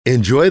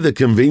Enjoy the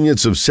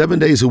convenience of 7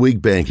 days a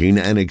week banking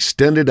and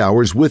extended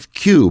hours with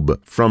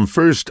Cube from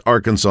First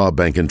Arkansas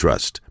Bank and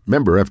Trust.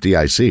 Member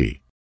FDIC.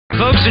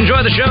 Folks,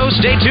 enjoy the show.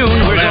 Stay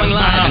tuned. We're going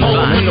live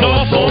in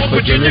Norfolk,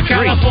 Virginia,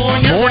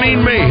 California. Morning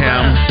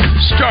Mayhem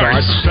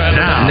starts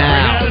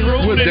now.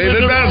 With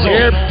David Basil,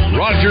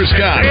 Roger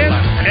Scott,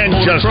 and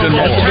Justin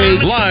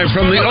Moore. Live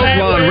from the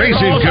Oaklawn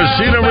Racing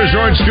Casino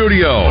Resort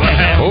Studio.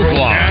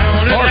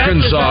 Oaklawn,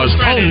 Arkansas's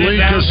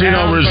only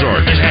casino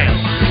resort.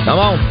 Come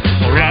on.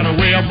 Right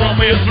away, I bought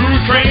me a through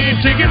train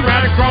ticket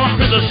right across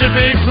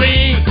Mississippi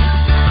clean.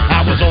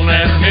 I was on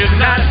that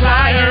midnight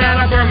flyer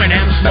out of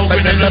Birmingham,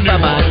 smoking in the New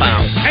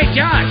Orleans. Hey,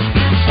 Josh,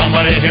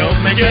 somebody help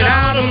me get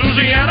out of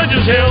Louisiana.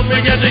 Just help me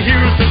get to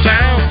Houston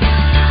town.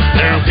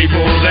 There are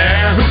people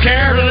there who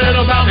care a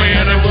little about me,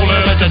 and they won't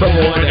let the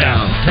boy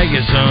down. Take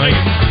it, son.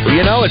 Well,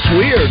 you know, it's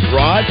weird,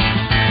 Rod.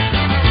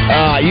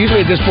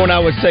 Usually at this point I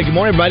would say good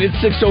morning, everybody. It's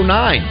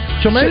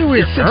 6:09. So maybe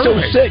we're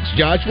 6:06,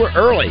 Josh. We're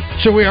early.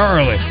 So we are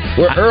early.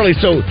 We're early.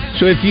 So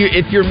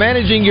if you're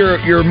managing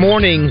your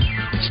morning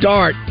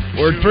start,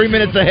 we're 3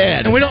 minutes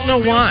ahead. And we don't know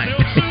why.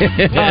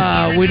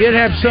 We did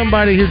have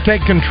somebody who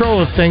take control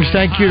of things.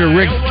 Thank you to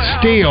Rick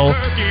Steele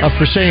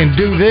for saying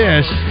do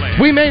this.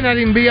 We may not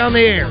even be on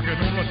the air.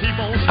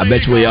 I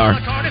bet you we are.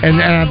 And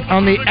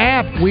on the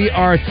app, we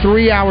are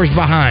 3 hours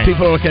behind.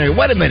 People are looking at me.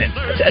 Wait a minute.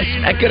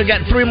 I could have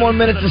got 3 more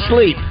minutes of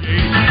sleep.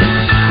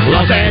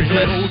 Los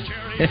Angeles.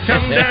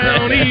 Come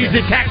down, easy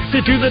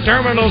taxi to the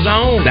terminal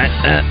zone. Cut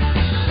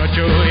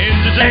your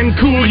engines and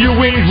cool your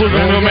wings. We're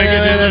going to make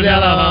it to the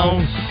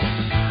telephone.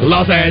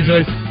 Los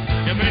Angeles.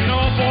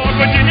 Norfolk,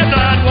 Virginia,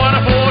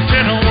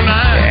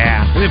 1409.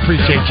 Yeah, we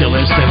appreciate you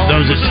listening.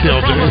 Those that still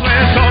do.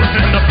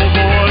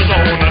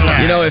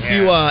 You know,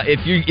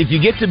 if you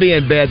get to be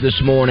in bed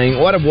this morning,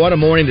 what a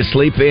morning to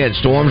sleep in.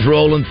 Storms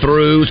rolling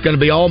through. It's going to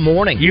be all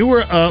morning. You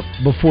were up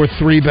before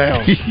 3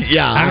 bells.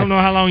 Yeah, I don't know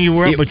how long you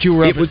were up, but you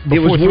were up before 3 o'clock. It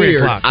was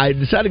weird. O'clock. I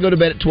decided to go to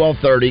bed at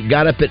 12:30.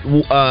 Got up at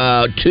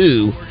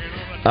 2.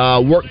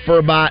 Worked for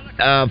about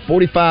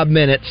 45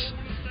 minutes.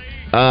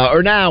 Or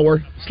an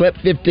hour, slept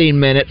 15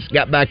 minutes,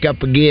 got back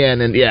up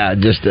again, and yeah,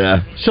 just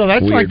so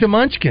that's weird. Like the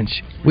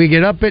Munchkins. We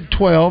get up at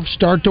 12,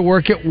 start to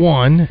work at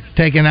 1,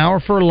 take an hour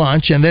for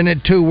lunch, and then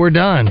at 2 we're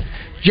done.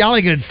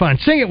 Jolly good fun.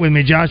 Sing it with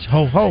me, Josh.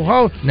 Ho, ho,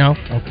 ho. No?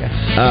 Okay.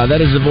 That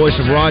is the voice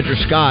of Roger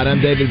Scott. I'm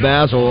David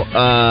Basil.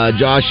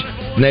 Josh,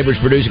 neighbor's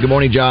producer. Good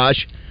morning,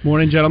 Josh.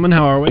 Morning, gentlemen.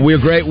 How are we? We're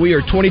great. We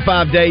are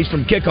 25 days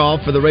from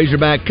kickoff for the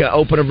Razorback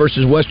opener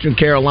versus Western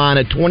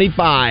Carolina.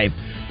 25.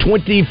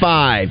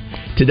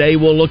 Today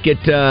we'll look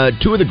at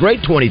 2 of the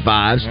great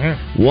 25s. Yeah.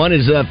 One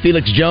is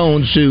Felix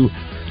Jones, who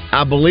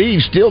I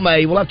believe still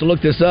we'll have to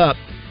look this up,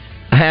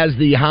 has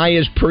the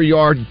highest per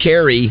yard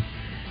carry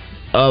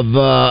of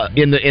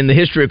in the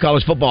history of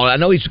college football. I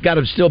know he's got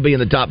to still be in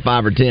the top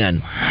 5 or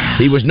 10.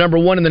 He was number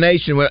 1 in the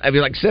nation. I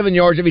mean, like 7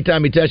 yards every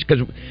time he touched,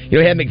 because he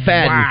had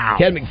McFadden. Wow.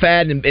 He had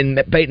McFadden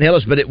and Peyton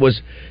Hillis, but it was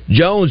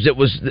Jones that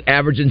was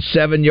averaging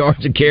 7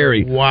 yards a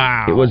carry.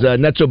 Wow. It was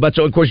Nutso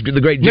Butso, of course,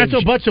 the great James.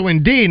 Nutso Butso,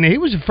 indeed. And he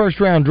was a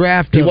first-round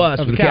draft he was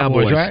of for the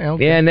Cowboys, right?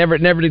 Okay. Yeah, never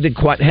did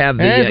quite have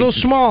the... And a little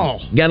small.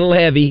 Got a little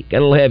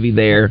heavy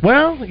there.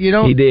 Well, you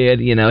know... He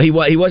did, he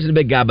wasn't a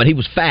big guy, but he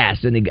was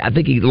fast, and I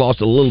think he lost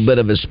a little bit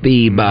of his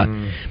speed by...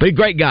 But a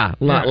great guy,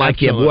 like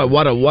absolutely.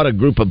 him. What a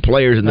group of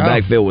players in the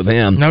backfield with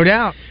him. No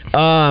doubt.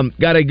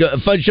 Got a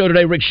fun show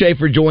today. Rick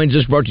Schaefer joins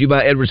us, brought to you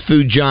by Edwards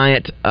Food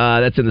Giant.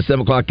 That's in the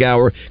 7 o'clock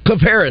hour.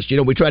 Cliff Harris,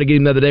 we tried to get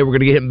him the other day. We're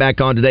going to get him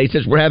back on today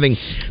since we're having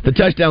the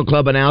Touchdown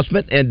Club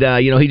announcement. And,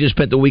 he just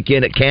spent the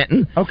weekend at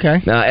Canton.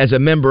 Okay. As a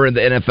member in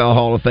the NFL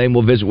Hall of Fame.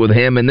 We'll visit with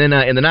him. And then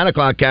in the 9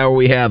 o'clock hour,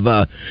 we have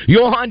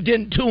Johan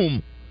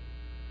Dentum.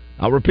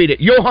 I'll repeat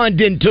it. Johan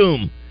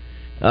Dentum.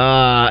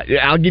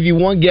 I'll give you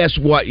one guess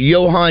what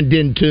Johan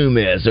Dentum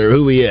is, or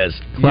who he is.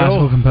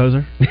 Classical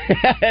composer.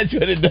 That's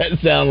what it does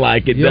sound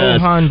like. It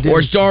Johan does.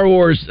 Or Star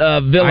Wars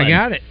villain.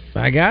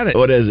 I got it.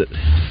 What is it?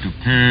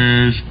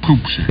 Depends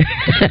Poopsie.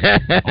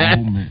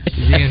 Ole Miss. Is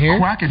he in here?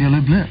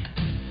 Quackadilly Blip.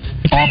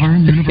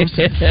 Auburn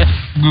University.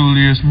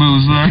 Julius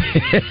Boozer.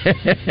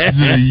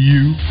 The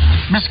U.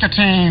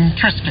 Miskatine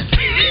Trisket.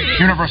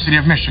 University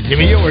of Michigan. Give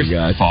me yours,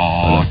 guys.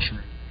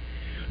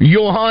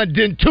 Johan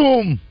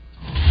Dentum.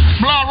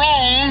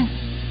 Blaron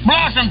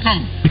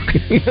Washington.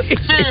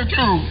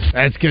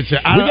 That's good.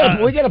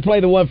 We got to play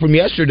the one from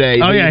yesterday.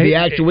 Oh, the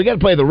actual. We got to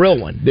play the real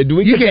one. Did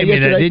we? You gave me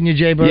that, didn't you,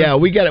 Jay Bird? Yeah,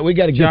 we got to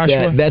get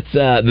Joshua? that. That's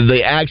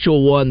the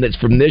actual one that's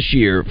from this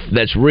year.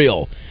 That's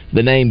real.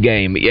 The name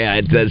game.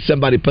 Yeah,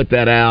 somebody put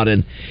that out,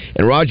 and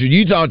Roger,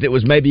 you thought it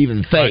was maybe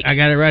even fake. I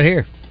got it right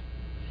here.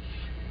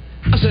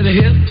 I said a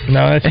hit.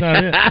 No, that's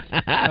not it.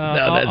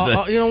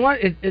 No, you know what?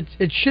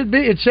 It should be.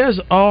 It says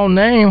all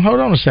name. Hold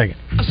on a second.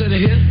 I said a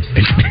hit.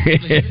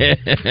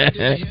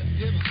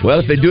 Well,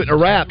 if they do it in a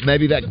rap,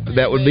 maybe that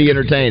would be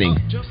entertaining.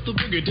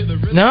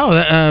 No,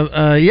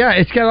 yeah,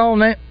 it's got all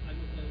name.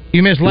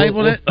 You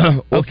mislabeled it?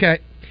 Okay.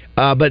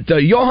 But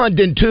Johan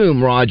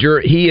Dentum, Roger,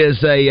 he is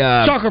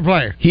a... soccer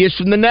player. He is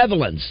from the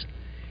Netherlands.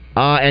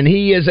 And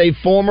he is a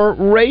former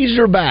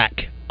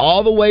Razorback.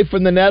 all the way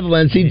from the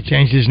Netherlands. He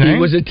changed his name? He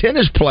was a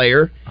tennis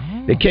player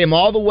that came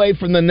all the way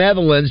from the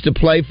Netherlands to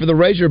play for the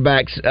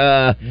Razorbacks.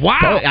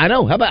 Wow. I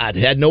know. How about I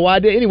had no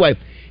idea. Anyway,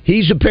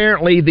 he's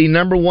apparently the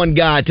number one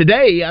guy.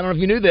 Today, I don't know if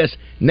you knew this,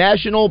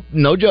 National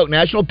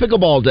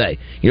Pickleball Day.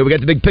 You know, we got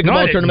the big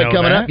pickleball tournament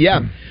coming up.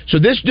 Yeah. So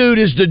this dude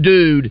is the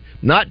dude,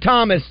 not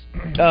Thomas,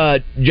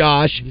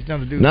 Josh. He's not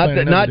the dude.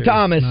 Not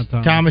Thomas.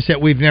 Thomas that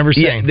we've never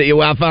seen. Yeah,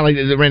 well, I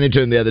finally ran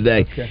into him the other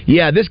day. Okay.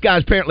 Yeah, this guy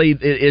apparently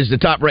is the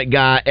top-ranked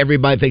guy.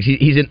 Everybody thinks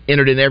he's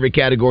entered in every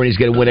category, and he's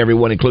going to win every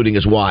one, including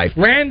his wife.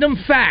 Random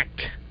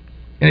fact.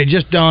 And it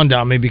just dawned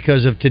on me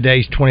because of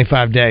today's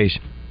 25 days.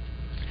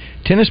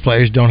 Tennis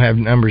players don't have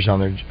numbers on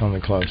their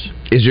clothes.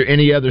 Is there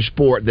any other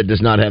sport that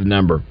does not have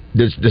number?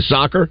 Does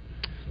soccer?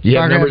 Do you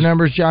Soccer have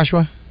numbers,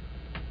 Joshua?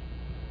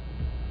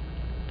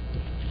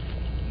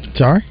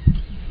 Sorry?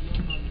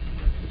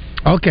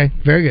 Okay,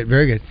 very good,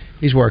 very good.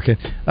 He's working.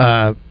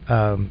 I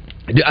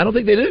don't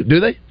think they do. Do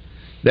they?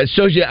 That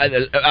shows you.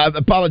 I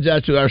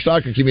apologize to our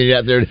soccer community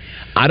out there.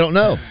 I don't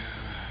know.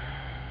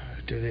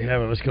 Do they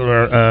have it? Let's go to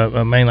our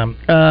mainline.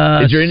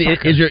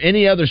 Is there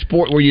any other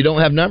sport where you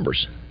don't have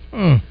numbers?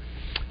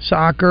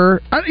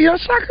 Soccer.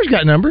 Soccer's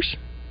got numbers.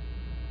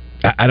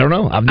 I don't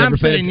know. I've never I'm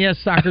saying yes,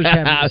 soccer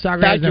has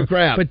numbers.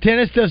 Crap. But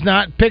tennis does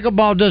not.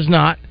 Pickleball does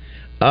not.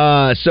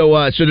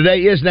 So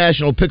today is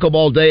National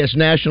Pickleball Day. It's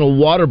National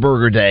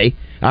Whataburger Day.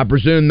 I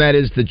presume that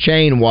is the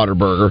chain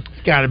Whataburger.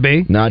 It's got to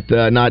be. Not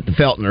the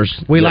Feltners.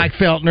 We like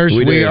Feltners.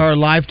 We are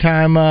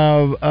lifetime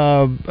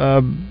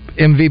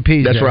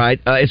MVPs. That's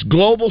right. It's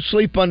Global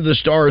Sleep Under the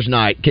Stars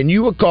Night. Can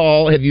you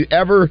recall? Have you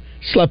ever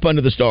slept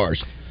under the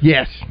stars?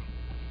 Yes.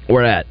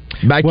 Where at?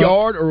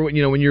 Backyard, or when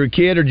you were a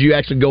kid, or did you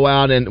actually go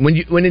out and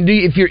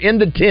if you're in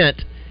the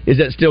tent, is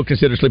that still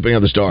considered sleeping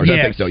under the stars? Yes.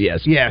 I think so.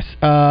 Yes. Yes.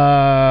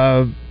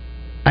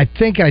 I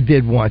think I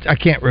did once. I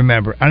can't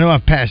remember. I know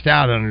I've passed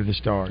out under the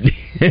stars,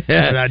 but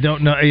I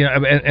don't know.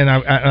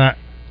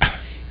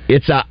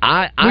 It's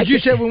Would you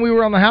say when we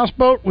were on the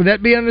houseboat? Would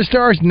that be under the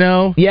stars?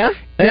 No. Yeah.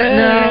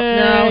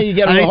 No. You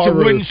got I think it's a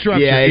roof. wooden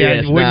structure.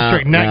 Yeah, wooden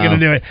structure. Not going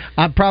to do it.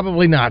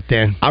 Probably not.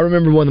 Then I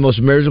remember one of the most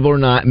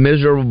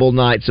miserable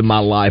nights of my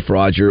life,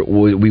 Roger.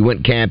 We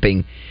went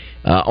camping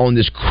on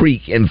this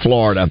creek in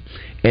Florida,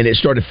 and it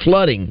started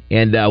flooding,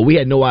 and we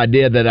had no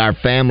idea that our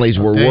families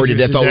were worried.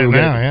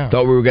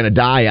 Thought we were going to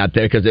die out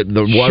there because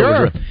the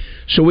water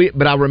was.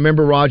 But I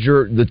remember,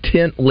 Roger, the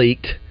tent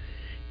leaked.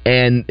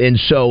 And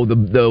so the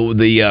what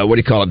do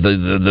you call it,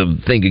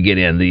 the thing to get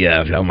in,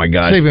 oh my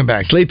God,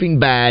 sleeping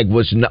bag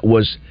was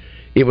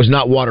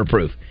not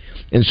waterproof.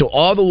 And so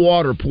all the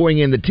water pouring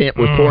in the tent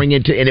was pouring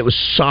into, and it was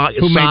soggy.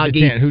 Who made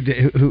the tent? Who?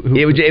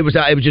 It was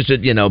just a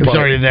It was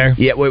already there.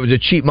 Yeah, well, it was a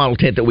cheap model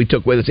tent that we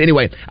took with us.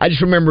 Anyway, I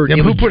just remember.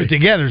 Yeah, who put it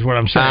together is what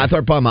I'm saying. I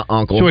thought probably my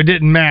uncle. So it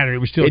didn't matter. It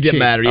was still. It didn't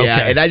matter.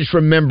 Yeah, okay. And I just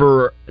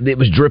remember it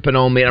was dripping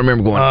on me. And I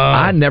remember going,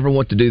 I never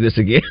want to do this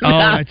again.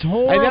 Oh, it's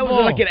horrible. And that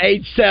was like at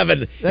age 7,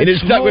 That's and it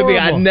stuck with me.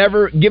 I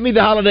never give me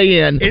the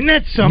Holiday Inn. Isn't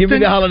that something? Give me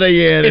the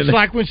Holiday Inn. It's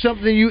like when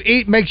something you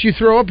eat makes you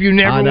throw up. You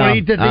never want to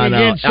eat that thing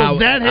again. So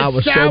that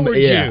has soured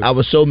you. I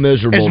was so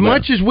miserable. As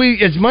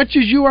much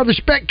as you are the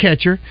speck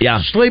catcher,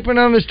 sleeping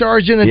on the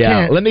stars in a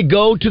tent. Let me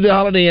go to the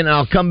Holiday Inn and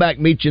I'll come back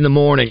meet you in the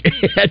morning.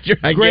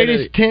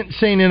 Greatest tent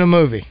scene in a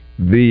movie.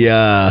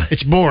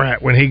 It's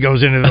Borat when he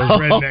goes into those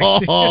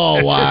rednecks.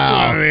 Oh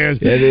wow, it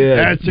is.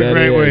 That's a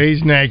great way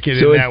he's naked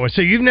in that one.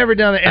 So you've never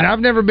done it, and I've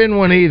never been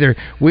one either.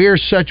 We're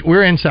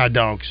inside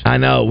dogs. I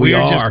know we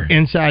are just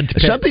inside.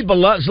 Pets. Some people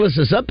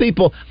listen. Some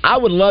people, I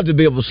would love to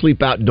be able to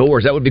sleep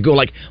outdoors. That would be cool,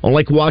 like on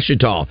Lake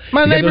Washita.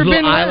 My neighbor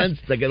Ben islands.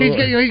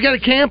 He's got a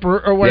camper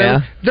or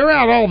whatever. Yeah. They're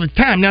out all the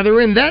time. Now they're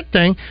in that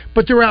thing,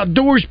 but they're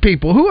outdoors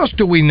people. Who else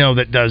do we know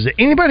that does it?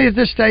 Anybody at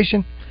this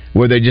station?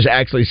 Where they just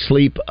actually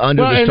sleep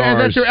under the stars. And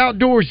that they're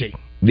outdoorsy.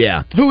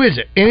 Yeah. Who is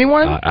it?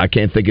 Anyone? I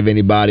can't think of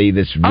anybody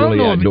that's really I don't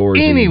know outdoors.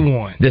 Of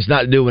anyone that's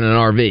not doing an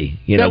RV.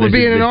 That would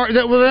be in an RV.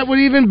 That would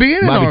even be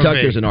in an RV. Bobby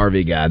Tucker's an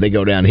RV guy. They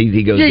go down.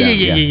 He goes down.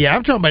 Yeah.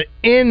 I'm talking about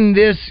in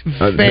this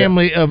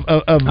family of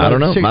I don't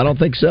know. I don't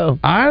think so.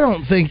 I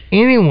don't think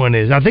anyone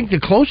is. I think the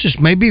closest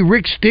may be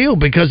Rick Steele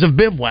because of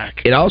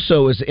Bivouac. It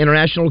also is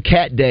International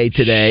Cat Day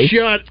today.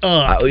 Shut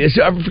up.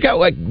 I forgot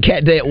what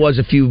Cat Day it was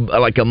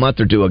a month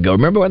or two ago.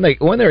 Remember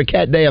when there a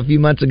Cat Day a few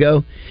months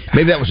ago?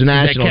 Maybe that was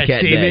National Cat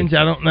Stevens? Day.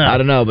 I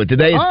don't know, but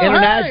today is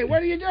international. Hey,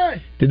 what are you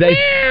doing? Today,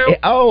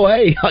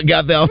 I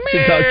got the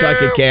talk like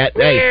a cat.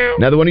 Hey,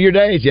 another one of your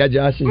days, yeah,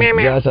 Josh. Josh,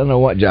 I don't know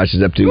what Josh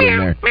is up to in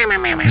there.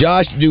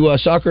 Josh, do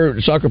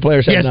soccer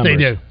players have numbers? Yes,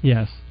 they do.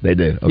 Yes, they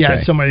do. Okay.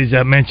 Yeah, somebody's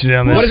mentioned it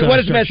on this. What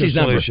is Messi's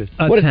number?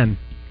 10.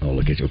 Oh,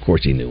 look at you! Of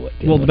course, he knew it.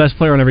 Well, the best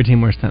player on every team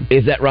wears 10.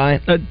 Is that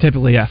right?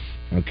 Typically, yeah.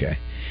 Okay.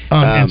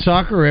 And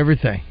soccer or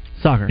everything?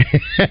 Soccer.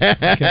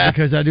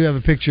 Because I do have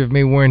a picture of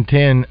me wearing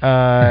 10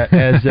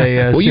 as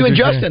a. Well, you and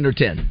Justin are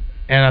 10.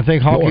 And I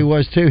think hockey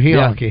was too.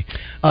 Hockey.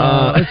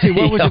 Let's see.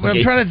 What was it?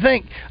 I'm trying to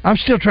think. I'm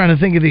still trying to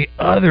think of the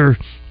other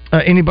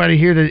anybody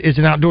here that is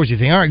an outdoorsy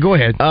thing. All right, go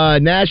ahead.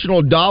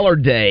 National Dollar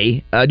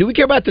Day. Do we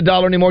care about the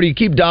dollar anymore? Do you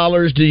keep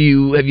dollars? Have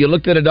you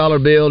looked at a dollar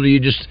bill? Do you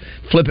just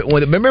flip it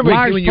with it? Remember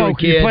Liar's when you were a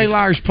poker. kid? You play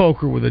liar's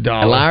poker with a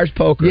dollar. Liar's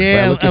poker.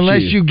 Yeah,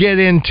 unless you get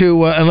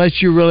into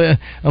unless you're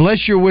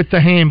with the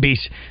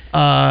Hambies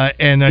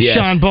and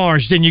Sean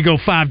Bars, then you go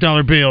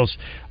 $5 bills.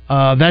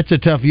 That's a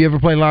tough. You ever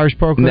play liar's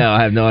poker? No,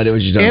 I have no idea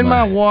what you're talking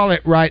about. In my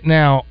wallet right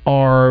now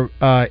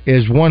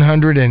is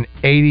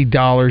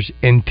 $180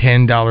 in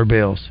 $10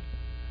 bills.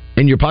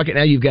 In your pocket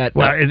now, you've got.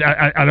 Well,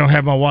 I don't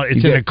have my wallet.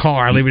 It's in a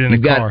car. I leave it in the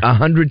car. You've got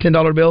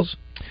 $110 bills.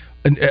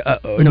 I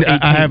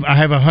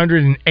have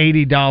 $180 in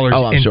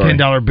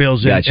 $10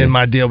 bills in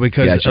my deal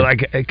because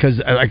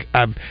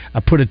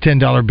I put a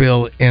 $10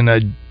 bill in a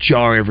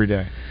jar every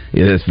day.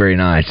 Yeah, that's very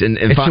nice. And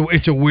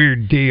it's a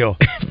weird deal.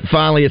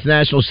 Finally, it's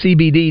National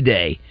CBD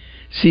Day.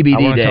 CBD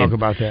I want Day. to talk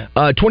about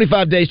that.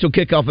 25 days till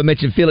kickoff. I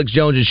mentioned Felix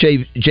Jones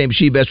and James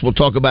Shebest. We'll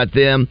talk about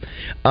them.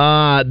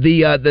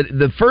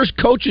 The first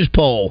coaches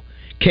poll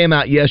came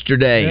out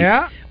yesterday.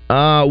 Yeah.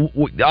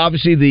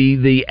 Obviously,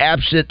 the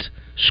absent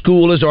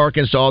school is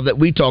Arkansas that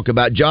we talk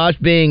about. Josh,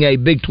 being a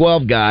Big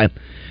 12 guy,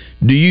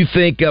 do you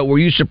think, were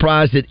you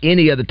surprised at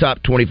any of the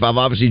top 25?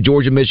 Obviously,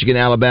 Georgia, Michigan,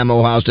 Alabama,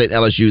 Ohio State,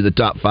 LSU, the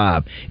top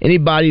 5.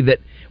 Anybody that,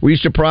 were you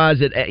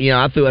surprised that,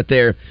 I threw out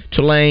there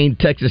Tulane,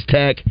 Texas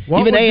Tech,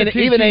 even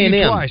A&M.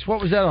 Twice? What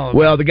was that all about?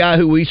 Well, the guy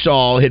who we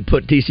saw had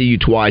put TCU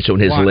twice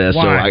on his list,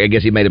 so I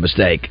guess he made a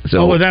mistake.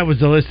 So, that was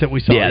the list that we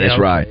saw. Yeah, that's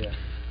right.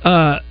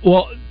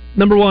 Well,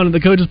 number one, the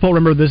coaches poll.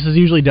 Remember, this is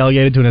usually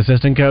delegated to an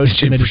assistant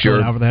coach, and they just put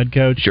it out for the head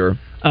coach. Sure.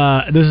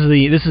 This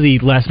is the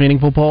less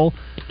meaningful poll.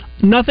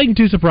 Nothing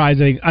too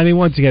surprising. I mean,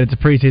 once again, it's a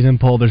preseason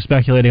poll. They're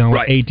speculating on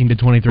what 18 to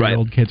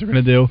 23-year-old kids are going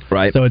to do.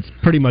 Right. So it's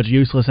pretty much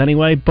useless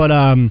anyway. But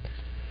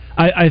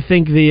I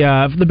think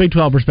from the Big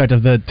 12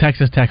 perspective, the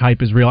Texas Tech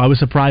hype is real. I was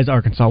surprised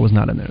Arkansas was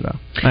not in there, though.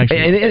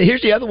 And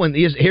here's the other one.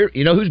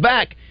 You know who's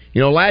back?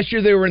 Last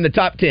year they were in the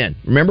top 10.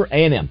 Remember?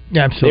 A&M.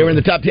 Yeah, absolutely. They were in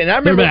the top 10. I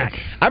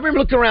remember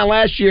looking around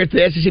last year at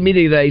the SEC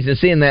Media Days and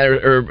seeing that.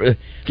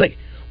 It's like,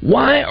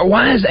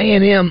 why is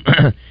A&M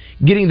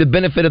getting the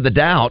benefit of the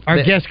doubt?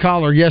 Our guest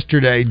caller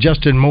yesterday,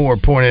 Justin Moore,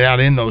 pointed out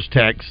in those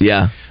texts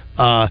that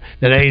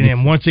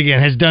A&M, once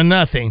again, has done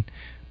nothing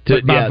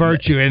by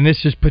virtue, and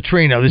this is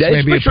Petrino. This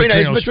may be a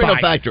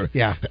Petrino factor.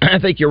 Yeah, I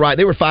think you're right.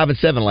 They were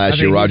 5-7 last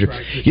year, Roger.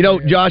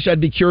 Right. Josh,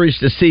 I'd be curious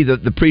to see the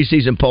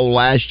preseason poll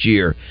last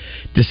year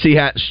to see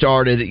how it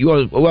started. You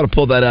want to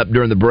pull that up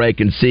during the break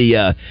and see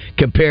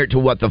compare it to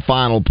what the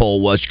final poll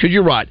was, because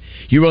you're right.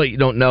 You really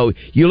don't know.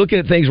 You're looking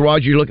at things,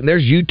 Roger. You're looking.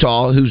 There's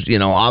Utah, who's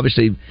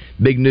obviously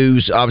big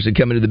news. Obviously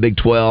coming to the Big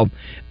 12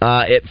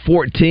 at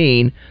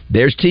 14.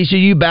 There's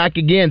TCU back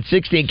again,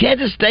 16.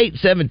 Kansas State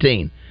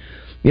 17.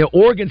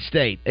 Oregon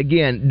State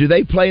again. Do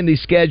they play in the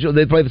schedule?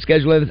 They play the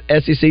schedule of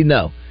the SEC?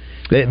 No,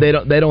 they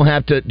don't. They don't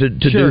have to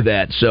do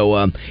that.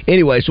 So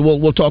anyway, so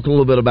we'll talk a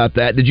little bit about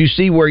that. Did you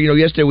see where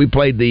yesterday we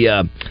played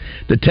the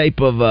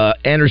tape of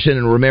Anderson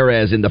and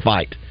Ramirez in the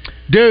fight?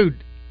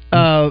 Dude,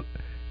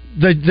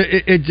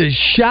 it's a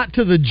shot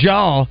to the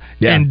jaw,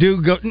 and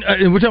dude go.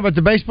 We're talking about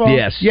the baseball.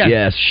 Yes.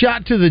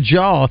 Shot to the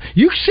jaw.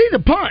 You see the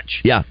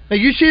punch. Yeah,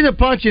 you see the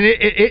punch, and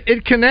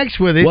it connects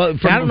with it. Well,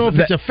 I don't know if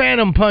it's a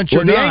phantom punch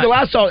or not. The angle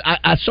I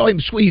saw him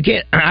squeeze.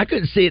 I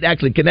couldn't see it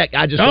actually connect.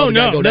 I just saw the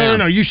guy go down.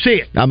 No. You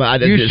see it.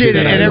 You see it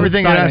and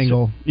everything.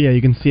 Angle. Yeah,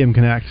 you can see him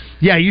connect.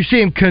 Yeah, you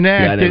see him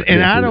connect,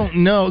 and I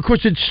don't know. Of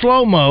course, it's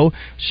slow mo.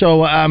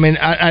 So I mean,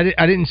 I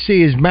didn't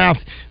see his mouth.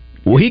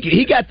 Well,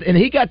 he got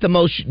the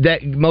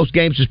most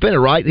games suspended,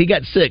 right? He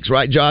got 6,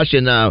 right, Josh?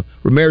 And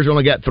Ramirez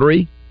only got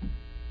 3.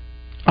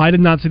 I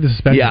did not see the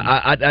suspension. Yeah,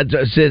 I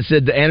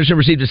said Anderson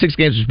received a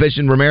 6-game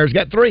suspension. Ramirez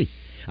got 3.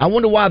 I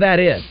wonder why that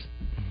is.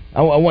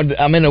 I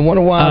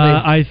wonder why.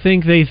 I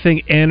think they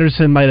think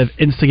Anderson might have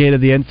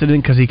instigated the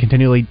incident because he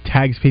continually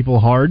tags people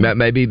hard.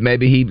 Maybe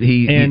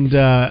he and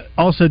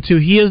also too,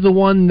 he is the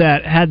one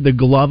that had the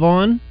glove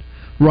on.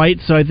 Right,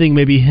 so I think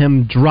maybe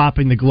him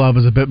dropping the glove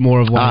is a bit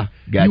more of like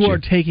you are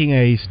taking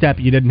a step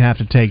you didn't have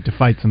to take to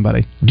fight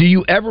somebody. Do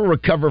you ever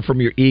recover from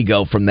your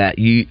ego from that?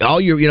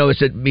 It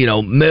said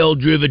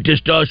male-driven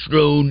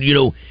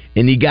testosterone,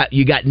 and you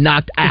got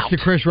knocked out. It's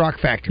the Chris Rock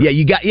factor.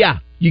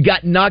 You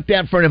got knocked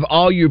out in front of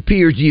all your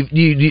peers. Does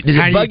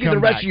it bug you the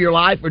rest of your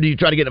life, or do you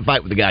try to get in a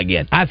fight with the guy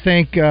again? I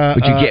think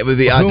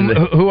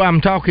who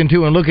I'm talking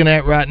to and looking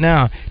at right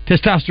now,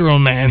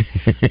 Testosterone Man,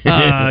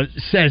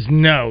 says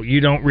no,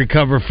 you don't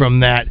recover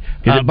from that.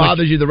 Because it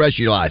bothers you the rest of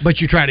your life. But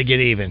you try to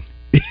get even.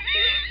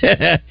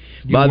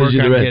 Bothers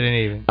you the rest. Getting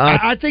even.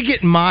 I think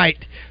it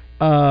might...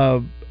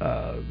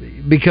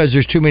 because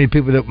there's too many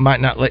people that might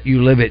not let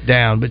you live it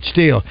down, but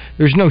still,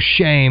 there's no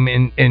shame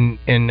in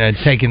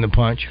taking the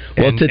punch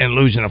and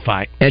losing a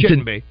fight.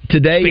 Shouldn't be.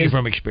 Today,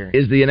 from experience,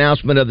 is the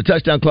announcement of the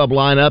Touchdown Club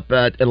lineup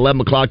at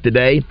 11 o'clock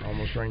today.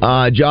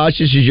 Almost Josh,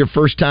 this is your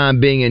first time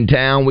being in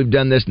town. We've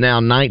done this now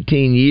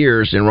 19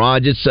 years, and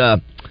Raj,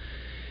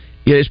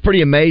 it's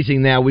pretty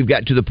amazing now. We've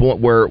got to the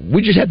point where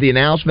we just had the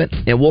announcement,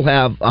 and we'll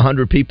have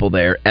 100 people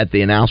there at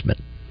the announcement.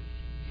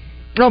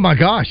 Oh my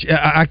gosh,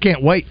 I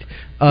can't wait.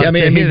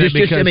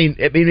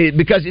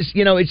 Because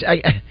it's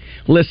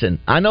listen.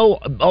 I know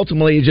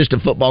ultimately it's just a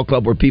football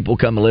club where people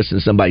come and listen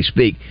to somebody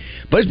speak,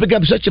 but it's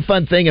become such a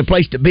fun thing and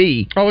place to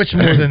be. Oh, it's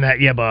more than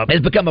that, yeah, Bob.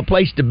 It's become a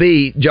place to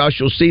be. Josh,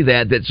 you'll see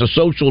that's a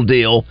social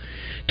deal,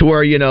 to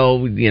where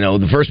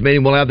the first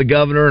meeting we'll have the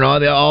governor and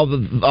all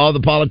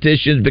the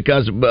politicians,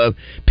 because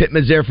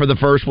Pittman's there for the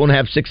first one,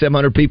 have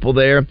 600-700 people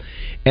there,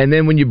 and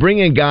then when you bring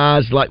in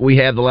guys like we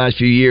have the last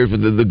few years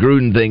with the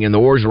Gruden thing and the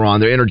Orgeron,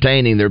 they're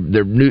entertaining, they're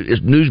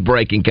news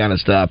breaking kind of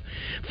stuff.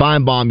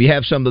 Feinbaum, you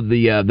have some of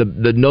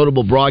the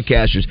notable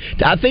broadcasters.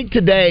 I think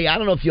today, I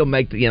don't know if you'll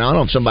make I don't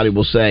know if somebody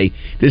will say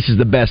this is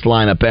the best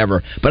lineup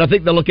ever, but I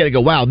think they'll look at it and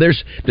go, wow,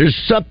 there's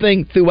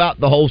something throughout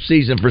the whole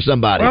season for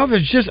somebody. Well,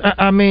 there's just,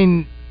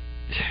 and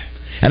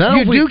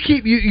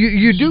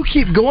you do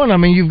keep going. I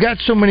mean, you've got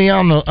so many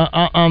on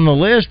the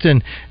list,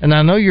 and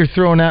I know you're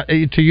throwing out,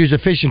 to use a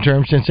fishing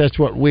term, since that's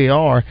what we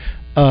are,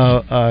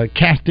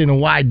 casting a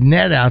wide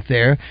net out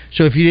there.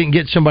 So if you didn't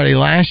get somebody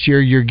last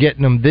year, you're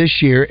getting them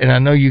this year, and I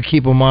know you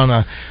keep them on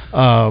a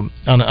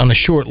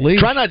short leash.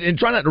 Try not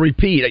to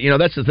repeat.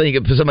 That's the thing.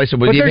 If somebody said,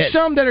 but there's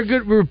some that are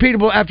good,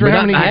 repeatable after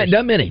how many years? I hadn't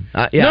done many.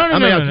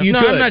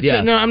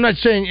 No, I'm not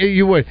saying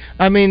you would.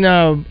 I mean,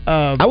 I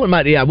wouldn't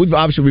mind. Yeah, we've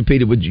obviously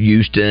repeated with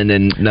Houston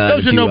and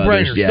those are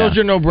no-brainers. Yeah. Those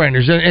are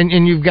no-brainers,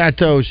 and you've got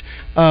those.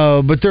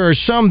 But there are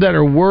some that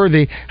are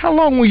worthy. How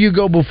long will you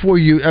go before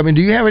you? I mean,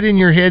 do you have it in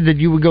your head that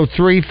you would go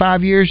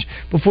 3-5 years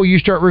before you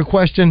start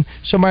requesting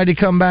somebody to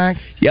come back?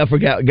 Yeah, I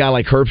forgot a guy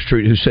like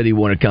Herbstreit who said he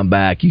wanted to come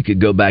back. You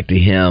could go back to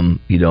him,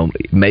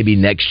 maybe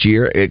next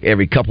year,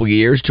 every couple of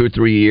years, 2 or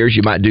 3 years,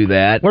 you might do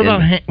that. What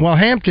about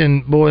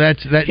Hampton? Boy,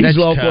 that's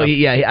local. Tough.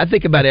 Yeah, I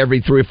think about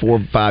every 3 or 4 or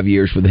 5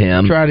 years with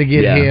him. Try to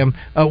get him.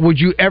 Would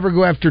you ever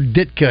go after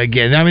Ditka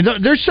again? I mean,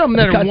 there's some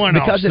that are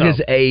one-offs. Because of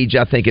his age,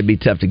 I think it'd be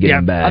tough to get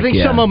him back. I think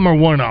some of them are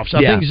one-offs.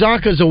 I think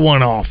Zonka's a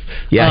one-off.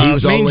 Yeah, he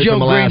was all the way Joe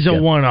from Alaska.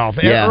 Green's a one-off.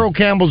 Yeah. Earl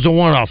Campbell's a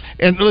one-off.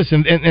 And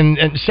listen,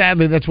 and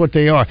sadly, that's what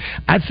they are.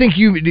 I think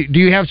do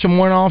you have some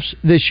one-offs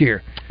this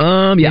year?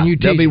 Yeah,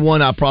 there'll be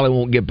one I probably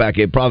won't get back.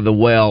 Probably the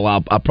well,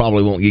 I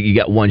probably won't. You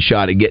got one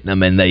shot at getting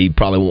them, and they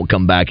probably won't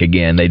come back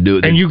again. They do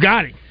it, and you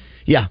got it.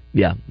 Yeah.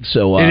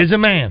 So it is a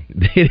man.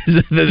 Do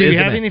you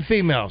have any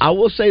females? I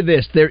will say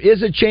this: there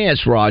is a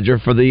chance, Roger,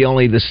 for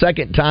only the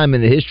second time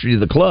in the history of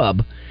the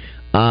club,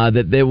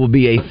 that there will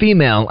be a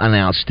female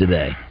announced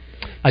today.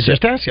 I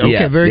just asked you.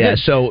 Okay, very good.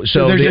 So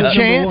there's a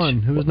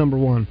chance. Who was number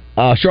one?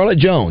 Charlotte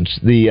Jones,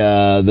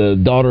 the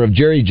daughter of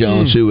Jerry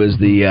Jones, who is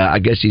I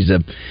guess she's a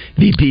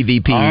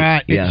VP. All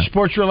right. Yeah.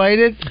 Sports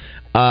related?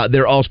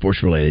 They're all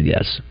sports related.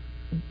 Yes.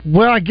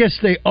 Well, I guess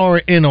they are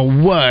in a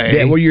way.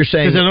 Yeah. What you're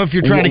saying? Because I don't know if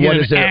you're trying to get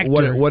an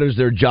actor. What is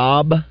their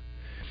job?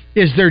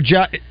 Is their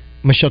job?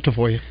 Michelle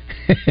Tafoya.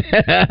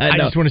 I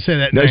just want to say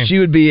that name. No,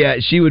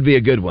 she would be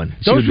a good one.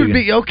 Those would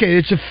be okay.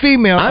 It's a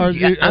female.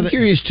 I'm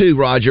curious too,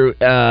 Roger.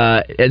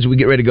 As we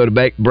get ready to go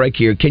to break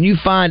here, can you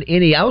find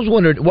any? I was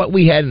wondering what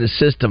we had in the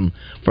system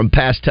from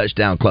past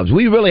touchdown clubs.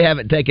 We really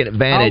haven't taken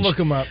advantage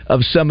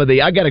of some of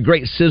the. I got a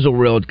great sizzle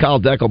reel Kyle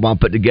Deckelbaum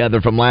put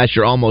together from last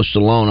year, Almost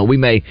Alone.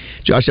 And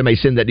Josh, I may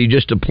send that to you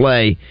just to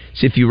play,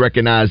 see if you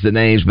recognize the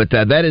names. But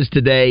that is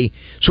today,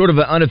 sort of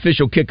an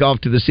unofficial kickoff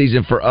to the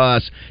season for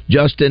us.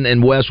 Justin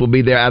and Wes will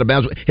be there out of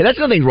bounds. Hey, that's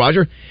another thing,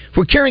 Roger.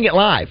 We're carrying it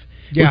live.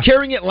 Yeah. We're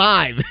carrying it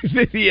live.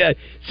 I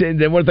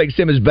want to thank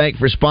Simmons Bank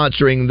for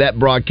sponsoring that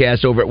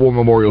broadcast over at War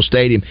Memorial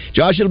Stadium.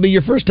 Josh, it'll be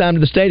your first time to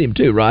the stadium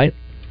too, right?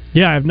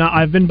 Yeah,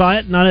 I've been by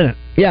it, not in it.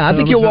 Yeah, I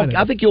think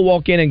you'll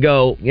walk in and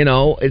go,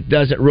 it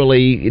doesn't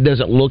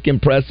look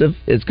impressive.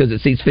 It's because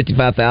it seats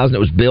 55,000. It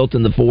was built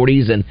in the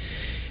 40s, and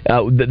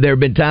there have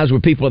been times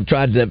where people have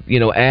tried to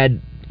add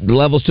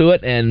levels to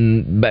it,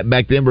 and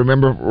back then,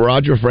 remember,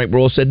 Roger, Frank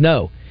Broyles said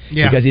no.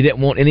 Yeah. Because he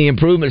didn't want any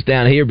improvements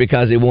down here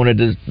because he wanted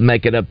to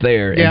make it up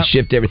there and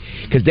shift everything.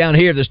 Because down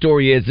here, the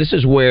story is this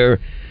is where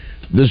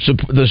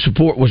the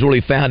support was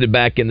really founded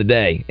back in the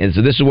day. And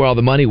so this is where all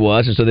the money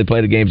was, and so they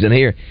play the games in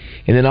here.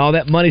 And then all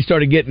that money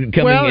started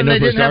coming in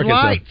Northwest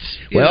Arkansas. Lights,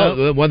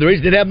 one of the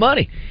reasons they didn't have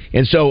money.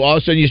 And so all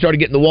of a sudden you started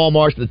getting the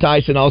Walmarts and the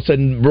Tyson. All of a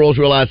sudden Broyles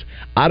realized,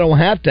 I don't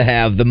have to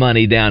have the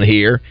money down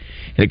here.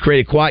 And it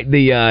created quite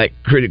the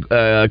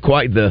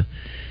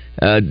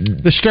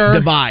stir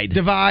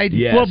divide.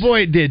 Yes. Well,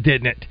 boy, it did,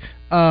 didn't it?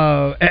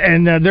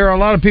 And there are a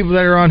lot of people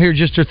that are on here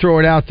just to throw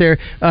it out there.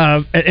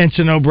 And it's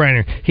a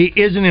no-brainer. He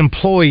is an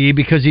employee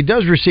because he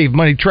does receive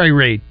money. Trey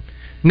Reed,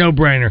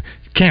 no-brainer.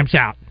 Camps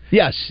out.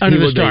 Yes, under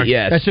the stars.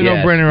 Yes, that's a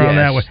no-brainer on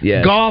that one.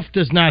 Yes. Golf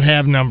does not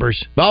have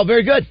numbers. Oh,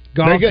 very good.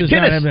 Golf very good. Does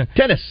not have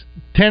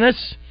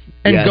tennis.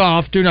 And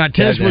golf do not.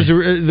 Tennis was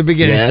the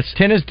beginning. Yes.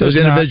 Tennis does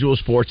not. Individual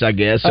sports, I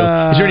guess. So,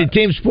 is there any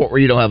team sport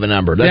where you don't have a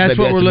number? That's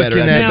what we're looking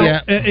at.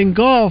 Now, in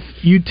golf,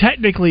 you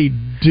technically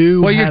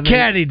do. Well, your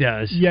caddy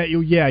does.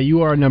 Yeah,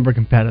 you are a number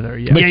competitor.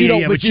 Yeah. But you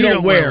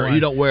don't wear a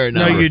number.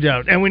 No, you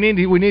don't. And we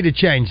need to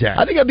change that.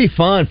 I think it'd be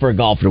fun for a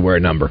golfer to wear a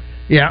number.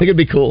 Yeah, I think it'd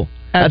be cool.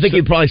 I think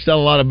you'd probably sell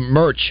a lot of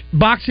merch.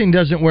 Boxing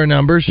doesn't wear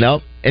numbers.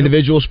 Nope.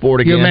 Individual sport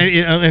again.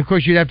 And of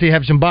course, you'd have to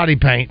have some body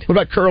paint. What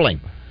about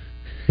curling?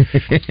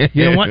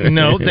 You know what?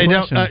 No, they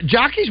don't.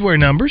 Jockeys wear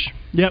numbers.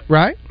 Yep.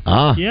 Right?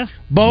 Yeah.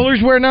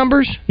 Bowlers wear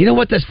numbers. You know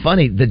what? That's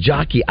funny. The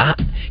jockey.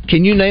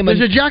 Can you name?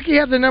 Does a jockey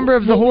have the number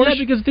of the horse?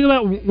 Yeah, because think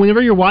about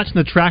whenever you're watching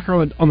the tracker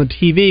on the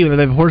TV, when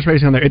they have horse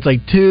racing on there, it's like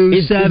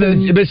 2,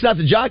 7. But it's not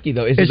the jockey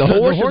though. It's the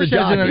horse or the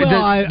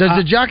jockey. Does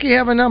the jockey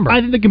have a number?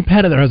 I think the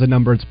competitor has a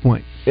number. It's a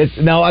point. It's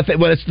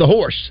the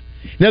horse.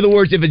 In other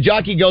words, if a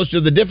jockey goes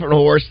to the different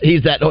horse,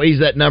 he's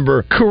that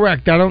number.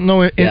 Correct. I don't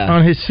know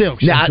on his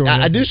silks. Now,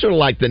 I do sort of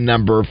like the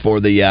number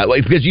for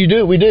the because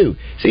we do.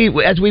 See,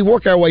 as we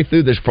work our way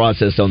through this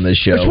process on this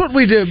show, that's what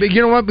we do. But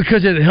you know what?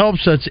 Because it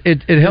helps us.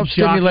 It helps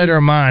stimulate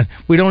our mind.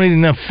 We don't eat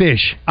enough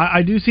fish.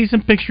 I do see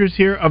some pictures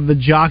here of the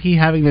jockey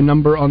having the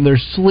number on their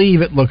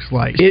sleeve. It looks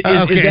like. Is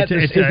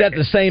that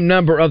the same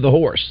number of the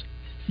horse?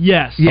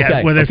 Yes. Yeah.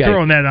 Okay. Well, they're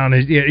throwing that on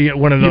his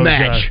one of those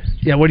match.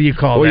 What do you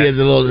call that?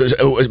 The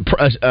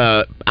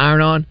little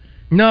iron-on.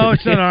 No,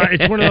 it's not.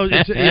 It's one of those.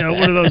 It's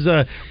one of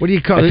those. What do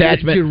you call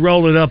attachment? it? You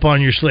roll it up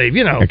on your sleeve.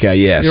 Okay.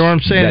 Yes. You know what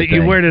I'm saying? That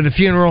you wear it at a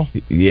funeral.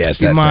 Yes.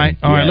 You might.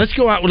 All right. Yes. Let's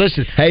go out. Well,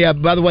 listen. Hey,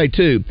 by the way,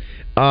 too.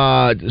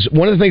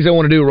 One of the things I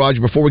want to do, Roger,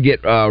 before we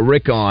get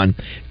Rick on,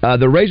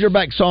 the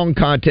Razorback Song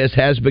Contest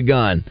has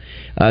begun,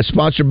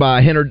 sponsored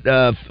by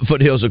Henner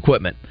Foothills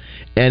Equipment.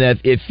 And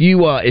if you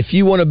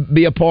want to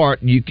be a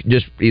part, you can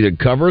just either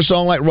cover a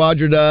song like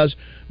Roger does,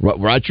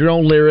 write your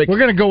own lyrics. We're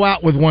going to go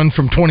out with one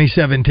from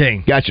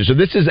 2017. Gotcha. So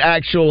this is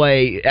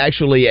actually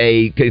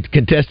a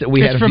contestant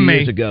we had a few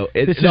years ago.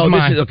 This is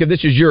mine.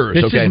 This is yours.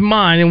 This is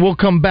mine, and we'll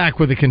come back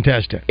with a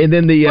contestant. And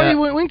then we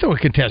can throw a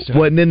contestant.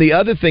 Well, and then the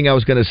other thing I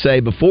was going to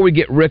say before we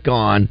get Rick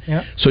on.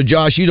 Yep. So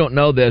Josh, you don't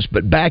know this,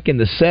 but back in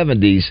the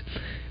 70s,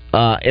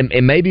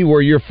 and maybe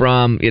where you're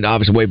from,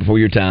 obviously way before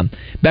your time,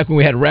 back when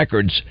we had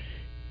records.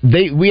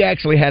 We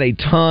actually had a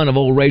ton of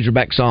old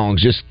Razorback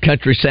songs, just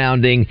country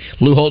sounding.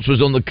 Lou Holtz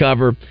was on the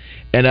cover,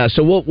 and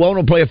so we'll want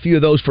to play a few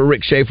of those for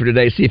Rick Schaefer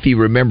today. See if he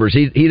remembers.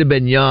 He'd have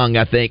been young,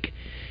 I think,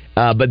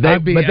 but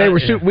they were.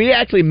 We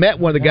actually met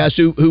one of the guys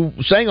who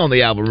sang on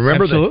the album.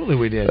 Remember? Absolutely,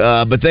 we did.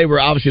 But they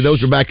were obviously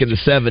those were back in the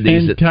 70s.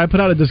 And can I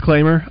put out a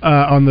disclaimer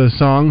on the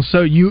song?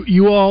 So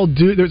you all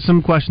do. There's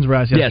some questions were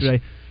asked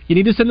yesterday. Yes. You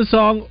need to send a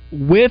song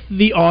with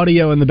the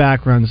audio in the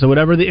background. So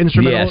whatever the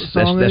instrumental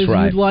song that's is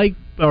right. you'd like,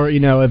 or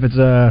if it's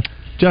a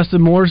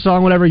Justin Moore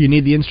song, whatever, you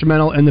need the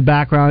instrumental in the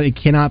background. It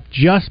cannot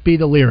just be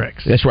the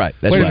lyrics. That's right.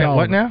 That's Wait right. a minute.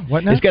 What now?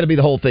 What It's got to be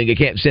the whole thing. It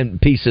can't send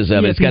pieces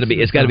of it. It's got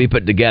to be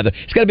put together.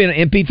 It's got to be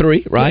an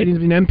MP3, right? Yeah, it needs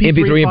to be an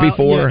MP3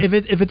 MP4.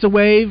 Yeah, if it's a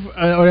WAV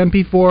or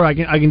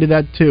MP4, I can do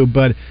that too.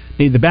 But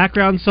need the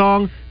background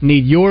song,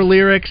 need your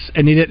lyrics,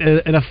 and need it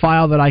in a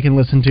file that I can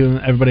listen to and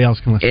everybody else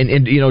can listen.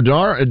 And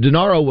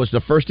Denaro was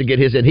the first to get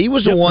his in. He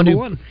was the one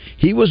who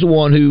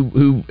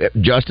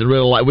Justin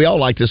really liked. We all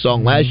liked this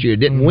song last year. It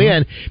didn't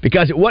win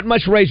because it wasn't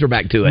much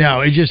Razorback to it.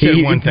 No, it just said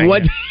one thing.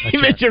 He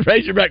mentioned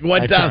Razorback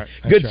one time.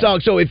 Good song.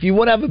 So if you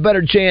want to have a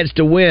better chance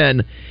to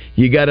win,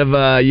 you got to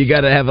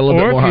have a little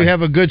bit more. Or if you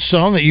have a good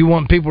song that you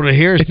want people to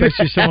hear,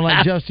 especially someone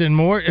like Justin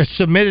Moore,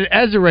 submit it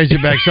as a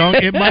Razorback song.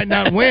 It might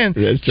not win,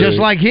 just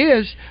like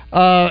his,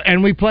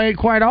 and we play it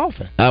quite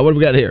often. What have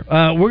we got here?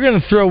 We're going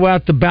to throw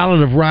out the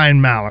Ballad of Ryan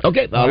Mallett.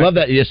 Okay, I love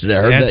that yesterday.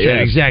 I heard that. Yes.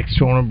 Exactly.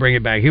 So I want to bring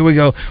it back. Here we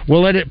go.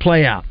 We'll let it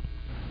play out.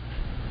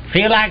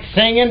 Feel like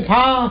singing,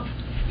 Pa?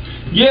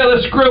 Yeah,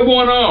 let's scrub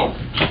one off.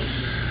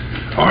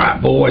 All right,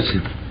 boys.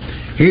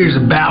 Here's a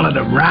Ballad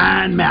of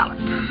Ryan Mallett.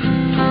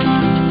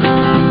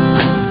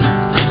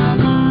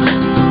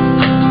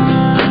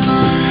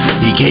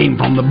 He came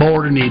from the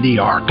border near the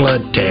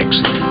Arkla,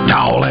 Texas.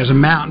 Tall as a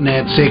mountain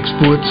at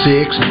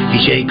 6'6". He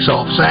shakes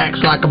off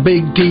sacks like a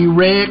big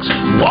T-Rex.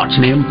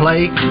 Watching him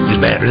play is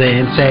better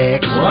than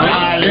sex.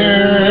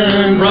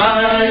 Ryan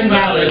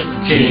Mallett,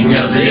 king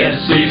of the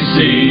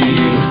SEC.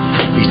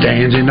 He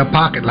stands in the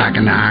pocket like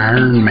an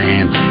Iron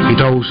Man. He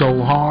throws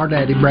so hard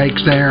that he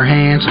breaks their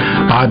hands.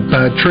 Pod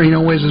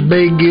Petrino is his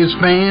biggest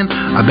fan.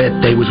 I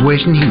bet they was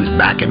wishing he was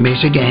back in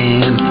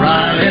Michigan.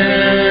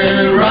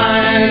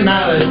 Ryan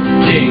Mallett,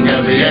 king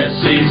of the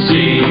SEC.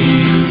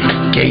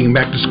 Came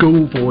back to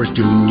school for his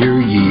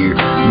junior year.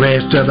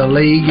 Rest of the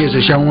league is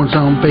showing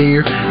some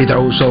fear. He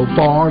throws so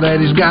far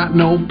that he's got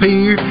no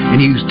peer. And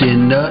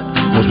Houston Nutt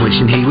was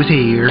wishing he was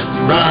here.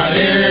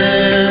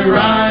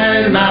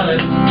 Ryan Mallett,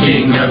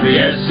 king of the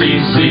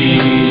SEC.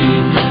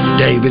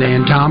 David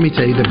and Tommy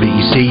say the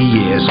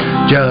BCS.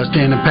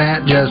 Justin and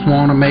Pat just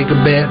want to make a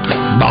bet.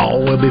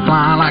 Ball will be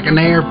flying like an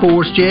Air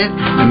Force jet.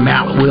 And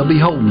Mallett will be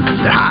holding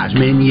the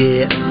Heisman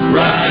yet.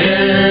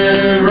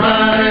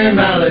 Ryan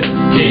Mallett,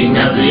 king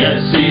of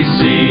the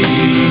SEC.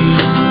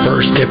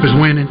 First step is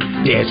winning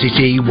the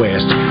SEC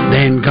West.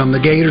 Then come the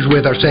Gators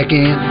with our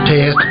second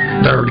test.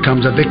 Third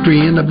comes a victory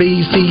in the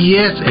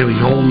BCS. And we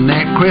holding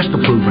that crystal,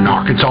 proving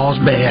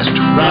Arkansas's best.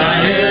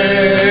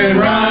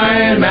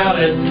 Ryan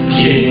Mallett,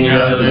 king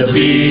of the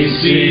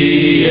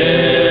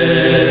BCS.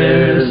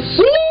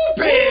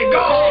 Big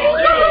old!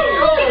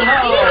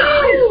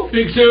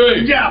 Big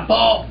Suey. Yeah,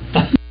 Paul.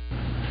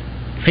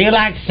 Feel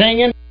like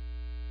singing?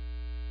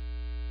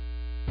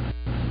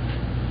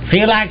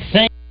 Feel like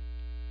singing?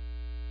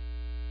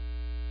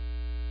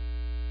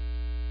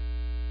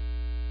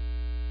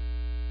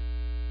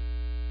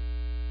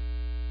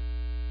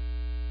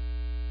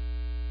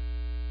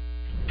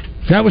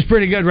 That was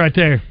pretty good right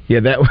there. Yeah,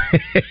 that.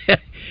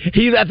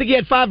 I think he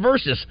had 5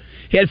 verses.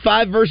 He had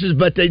 5 verses,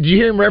 but did you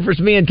hear him reference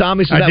me and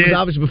Tommy? So that was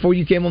obviously before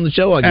you came on the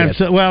show, I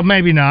guess. Well,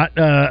 maybe not.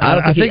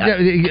 I think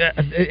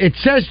it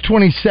says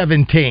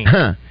 2017.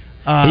 Huh.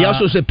 He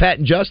also said Pat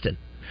and Justin.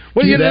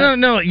 Well,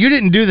 no. You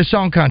didn't do the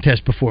song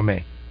contest before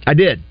me. I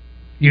did.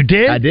 You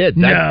did? I did.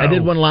 No. I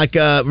did one like.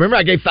 Remember,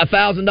 I gave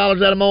 $1,000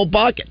 out of my own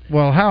pocket.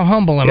 Well, how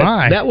humble am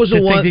I? That was the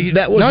one. You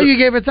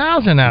gave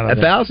 $1,000 out of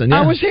it. 1,000.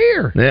 Yeah. I was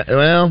here. Yeah,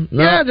 well,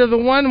 no. Yeah, the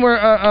one where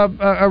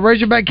a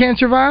Razorback can't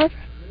survive.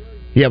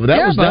 Yeah, but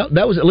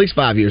that was at least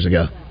 5 years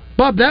ago.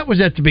 Bob, that was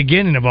at the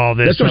beginning of all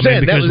this. That's what I'm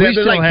saying. That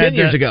was like 10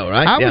 years ago,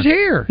 right? I was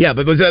here. Yeah,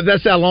 but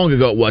that's how long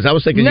ago it was. I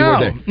was thinking you were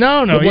there.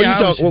 No.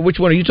 Which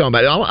one are you talking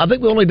about? I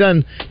think we've only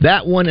done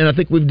that one, and I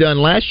think we've done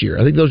last year.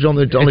 I think those are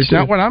only It's two.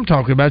 not what I'm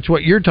talking about. It's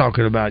what you're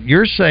talking about.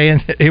 You're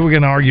saying, here we're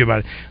going to argue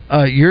about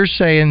it. You're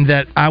saying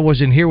that I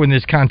wasn't here when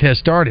this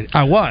contest started.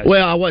 I was.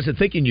 Well, I wasn't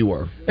thinking you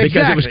were.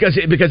 Exactly.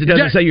 Because it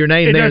doesn't say your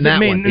name there in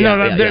that one.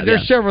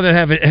 There's several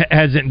that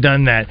hasn't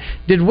done that.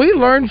 Did we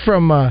learn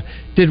from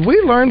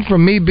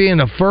me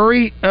being a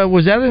furry?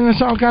 Was that in the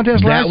song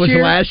contest last year? That was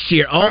last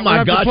year. Oh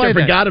my gosh, I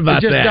forgot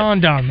about that. It just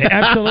dawned on me.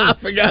 Absolutely. I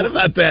forgot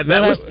about that.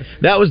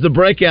 That was the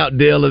breakout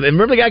deal. And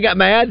remember the guy got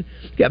mad?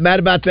 Got mad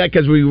about that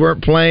because we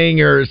weren't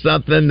playing or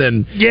something.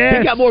 And yes.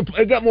 He got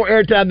more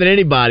airtime than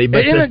anybody.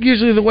 But isn't it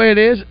usually the way it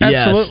is?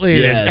 Absolutely,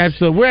 yes, it is.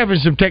 Absolutely. We're having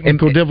some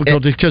technical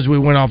difficulties because we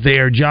went off the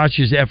air. Josh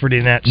is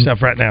efforting that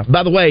stuff right now.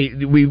 By the way,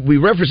 we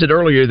referenced it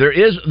earlier.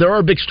 There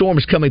are big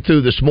storms coming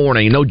through this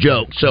morning. No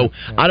joke. So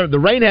the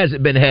rain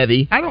hasn't been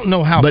heavy. I don't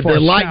know how, but far the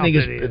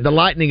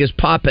lightning is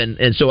popping,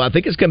 and so I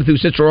think it's coming through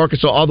Central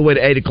Arkansas all the way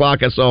to 8 o'clock.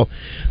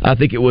 I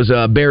think it was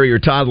Barry or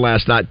Todd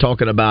last night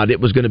talking about it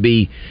was going to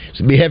be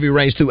heavy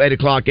rains through 8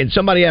 o'clock. And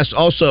somebody asked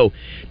also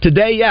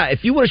today,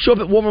 if you want to show up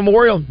at War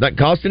Memorial, doesn't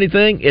cost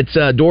anything. It's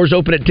doors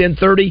open at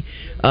 10:30.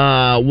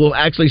 We'll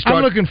actually start.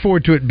 I'm looking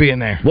forward to it being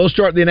there. We'll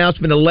start the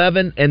announcement at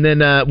 11, and then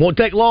won't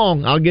take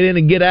long. I'll get in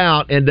and get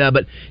out. And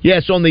but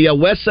it's on the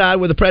west side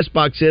where the press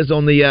box is.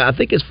 On the I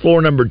think it's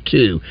floor number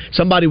 2.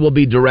 Somebody will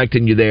be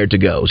directing you there to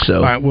go. So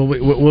all right,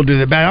 we'll do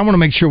that. But I want to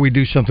make sure we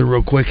do something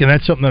real quick, and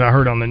that's something that I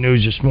heard on the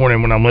news this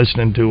morning when I'm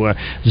listening to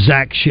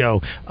Zach's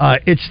show.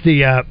 It's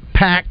the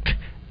PACT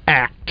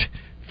Act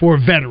for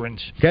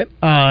veterans. Okay.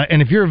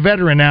 And if you're a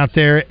veteran out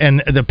there,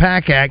 and the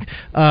PACT Act,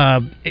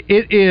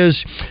 it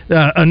is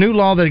a new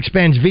law that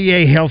expands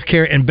VA health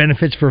care and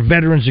benefits for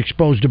veterans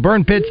exposed to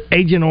burn pits,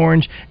 Agent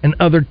Orange, and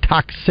other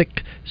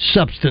toxic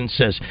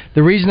substances.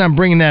 The reason I'm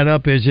bringing that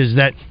up is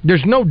that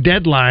there's no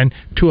deadline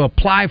to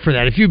apply for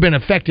that. If you've been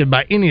affected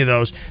by any of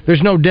those,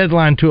 there's no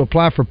deadline to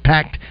apply for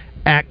PACT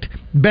Act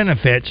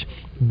benefits.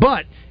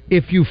 But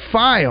if you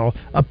file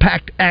a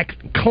PACT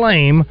Act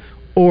claim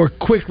or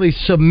quickly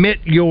submit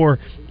your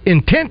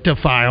intent to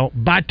file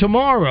by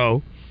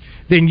tomorrow,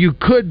 then you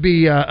could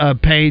be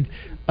paid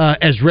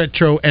as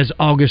retro as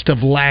August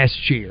of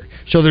last year.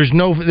 So there's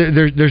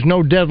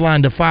no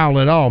deadline to file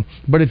at all.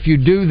 But if you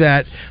do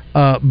that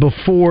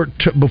before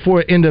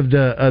end of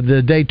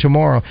the day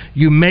tomorrow,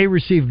 you may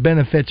receive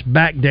benefits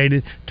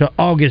backdated to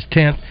August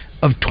 10th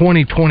of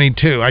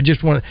 2022.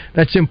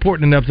 That's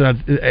important enough that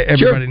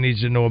everybody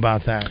needs to know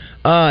about that.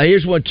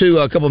 Here's one too.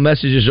 A couple of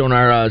messages on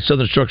our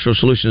Southern Structural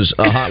Solutions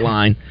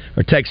hotline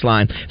or text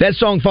line. That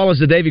song follows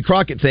the Davy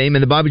Crockett theme,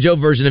 and the Bobby Joe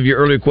version of your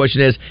earlier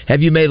question is: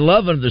 have you made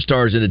love under the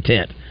stars in a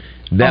tent?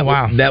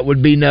 Wow. That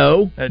would be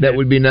no. That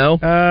would be no.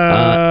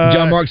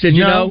 John Mark said,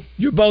 no.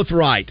 You're both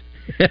right.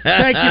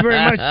 Thank you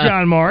very much,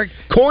 John Mark.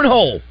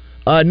 Cornhole.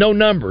 No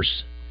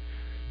numbers.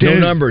 Dude, no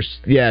numbers.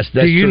 Yes,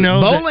 that's do you true.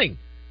 know bowling?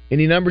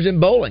 Any numbers in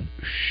bowling?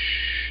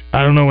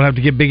 I don't know. We'll have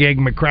to get Big Egg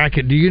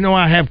McCracken. Do you know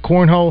I have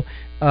cornhole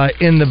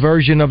in the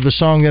version of the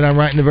song that I'm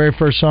writing, the very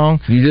first song?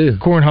 You do.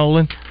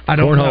 Cornholing. I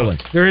don't know.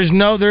 There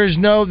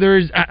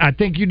is. I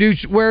think you do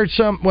wear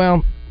some.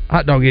 Well,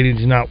 hot dog eating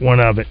is not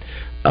one of it.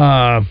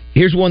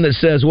 Here's one that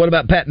says, what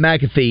about Pat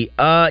McAfee?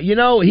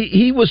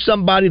 He was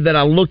somebody that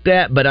I looked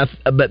at, but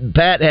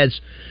Pat has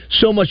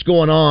so much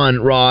going on,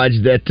 Raj,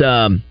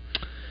 that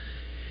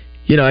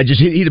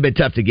he'd have been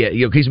tough to get.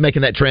 He's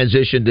making that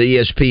transition to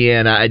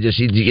ESPN. I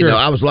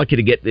was lucky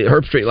to get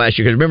Herb Street last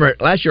year, because remember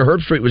last year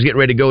Herb Street was getting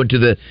ready to go into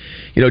the,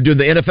 doing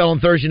the NFL on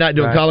Thursday night,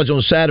 doing college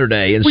on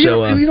Saturday, and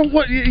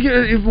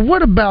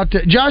what about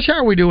Josh? How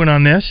are we doing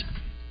on this?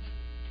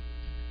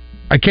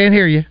 I can't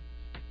hear you.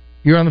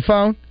 You're on the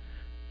phone.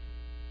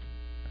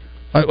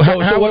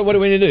 What do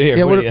we need to do here?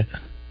 Yeah,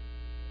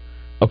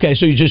 okay,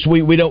 so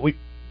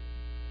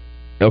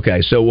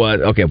Okay, so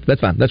okay, that's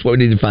fine. That's what we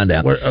need to find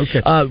out.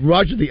 Okay,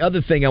 Roger. The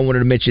other thing I wanted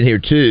to mention here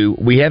too,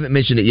 we haven't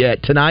mentioned it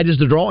yet. Tonight is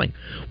the drawing,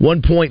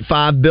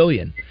 $1.5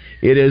 billion.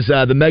 It is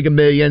the Mega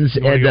Millions.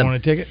 You want a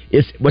ticket?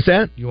 What's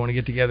that? You want to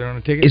get together on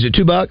a ticket? Is it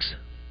 $2?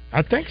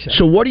 I think so.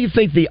 So, what do you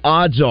think the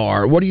odds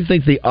are? What do you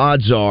think the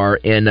odds are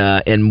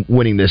in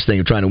winning this thing,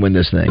 or trying to win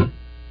this thing?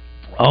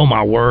 Oh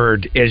my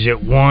word! Is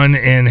it 1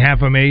 in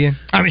half a million?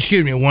 1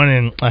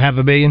 in half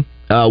a billion.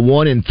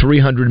 1 in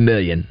 300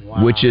 million,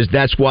 wow.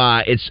 That's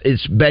why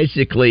it's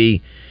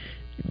basically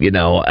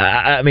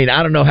I mean,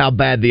 I don't know how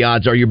bad the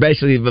odds are. You're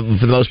basically, for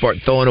the most part,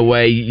 throwing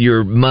away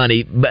your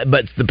money.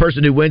 But the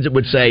person who wins it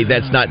would say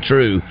that's not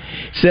true.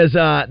 It says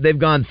they've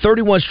gone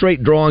 31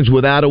 straight drawings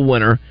without a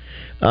winner.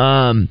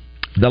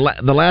 The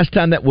last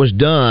time that was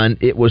done,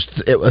 it was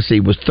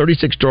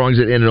 36 drawings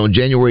that ended on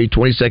January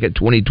 22nd,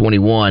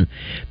 2021.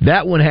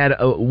 That one had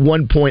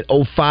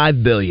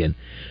 $1.05 billion.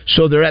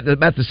 So they're at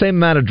about the same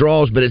amount of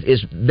draws, but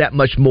it's that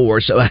much more.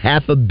 So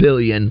 $500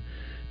 million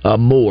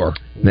more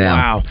now.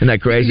 Wow. Isn't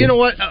that crazy? You know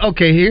what?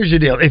 Okay, here's the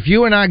deal. If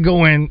you and I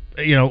go in,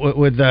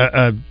 with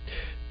 $5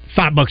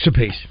 a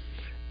piece,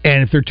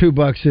 and if they're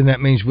 $2, then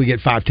that means we get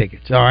 5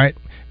 tickets. All right,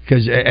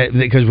 because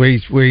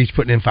we're each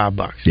putting in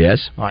 $5.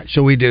 Yes. All right,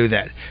 so we do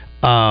that.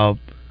 I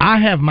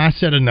have my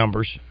set of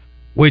numbers,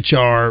 which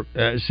are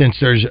since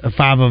there's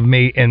 5 of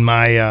me in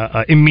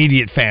my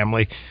immediate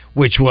family,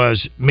 which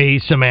was me,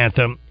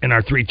 Samantha, and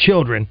our 3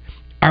 children.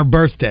 Our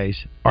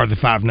birthdays are the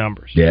 5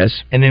 numbers.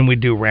 Yes. And then we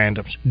do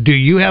randoms. Do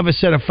you have a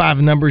set of 5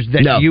 numbers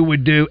that you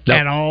would do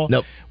at all?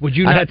 Nope. Would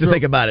you? I'd have to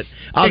think about it.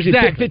 Obviously,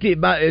 exactly. 50.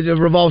 It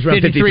revolves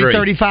around 53.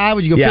 35.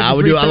 Would you go? Yeah, 53, I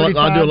would do. 35?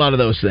 I'll do a lot of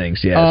those things.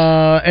 Yes.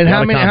 And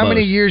how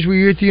many years were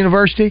you at the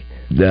university?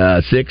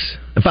 6,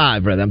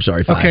 5. Rather, I'm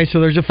sorry. 5. Okay, so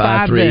there's a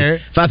 5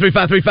 there. 5, 3,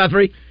 5, 3, 5,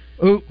 3.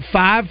 Ooh,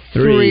 5,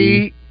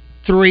 3,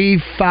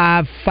 3,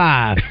 5,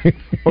 5,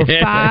 or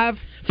 5,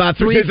 5,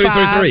 3, 3,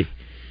 3, 3.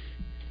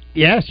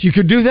 Yes, you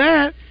could do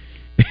that.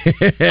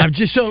 I'm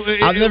just so.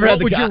 I've never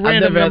had would your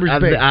random numbers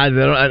be?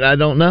 I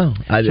don't know.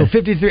 So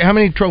 53. How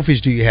many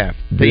trophies do you have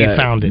that you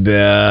founded?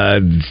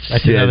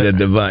 That's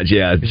a bunch.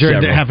 Yeah, is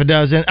there half a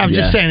dozen? I'm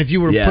just saying, if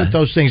you were to put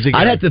those things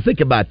together, I'd have to think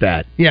about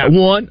that. Yeah,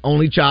 1,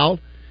 only child.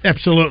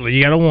 Absolutely,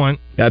 you got a 1.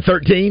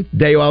 13,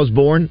 day I was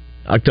born,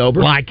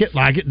 October. Like it.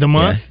 The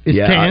month is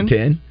 10.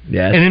 10.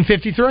 Yeah, and then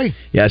 53.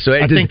 Yeah, so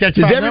I think that's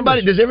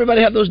does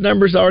everybody have those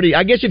numbers already?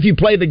 I guess if you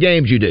play the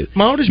games, you do.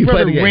 My oldest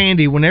brother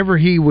Randy, whenever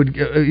he would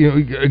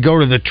go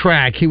to the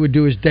track, he would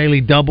do his daily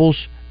doubles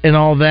and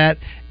all that.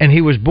 And he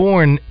was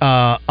born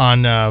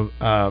on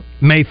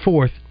May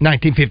 4th,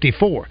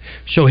 1954.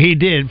 So he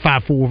did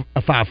 5-4,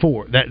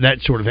 5-4.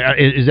 That sort of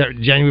is that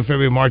January,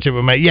 February, March,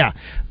 April, May? Yeah,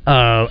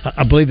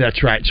 I believe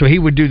that's right. So he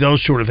would do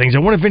those sort of things. I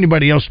wonder if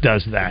anybody else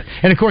does that.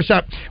 And of course,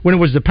 when it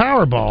was the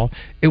Powerball,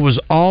 it was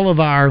all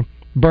of our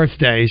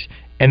birthdays,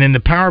 and then the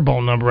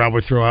Powerball number I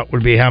would throw out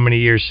would be how many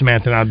years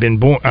Samantha and I have been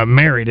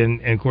married, and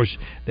of course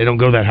they don't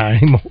go that high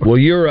anymore. Well,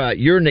 you're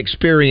an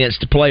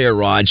experienced player,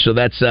 Rod, so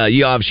that's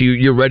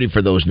you're ready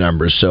for those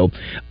numbers. So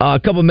a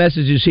couple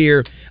messages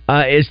here.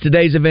 Is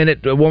today's event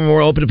at War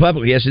Memorial open to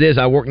public? Yes, it is.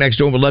 I work next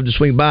door and would love to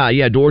swing by.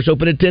 Yeah, doors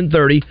open at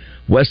 10:30.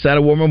 West side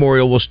of War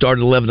Memorial will start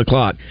at 11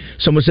 o'clock.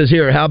 Someone says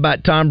here, how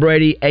about Tom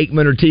Brady,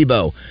 Aikman, or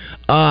Tebow?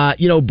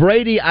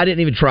 Brady, I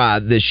didn't even try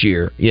this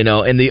year.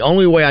 And the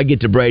only way I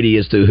get to Brady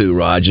is through who,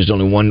 Raj? There's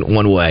only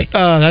one way.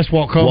 That's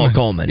Walt Coleman. Walt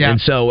Coleman. Yeah.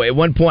 And so at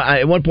one point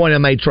I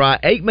may try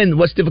Aikman.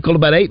 What's difficult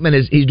about Aikman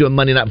is he's doing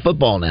Monday Night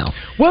Football now.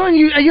 Well, and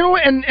you know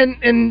what?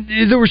 And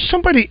there was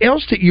somebody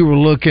else that you were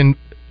looking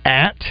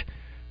at.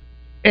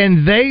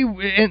 And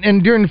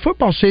and during the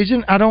football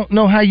season, I don't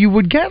know how you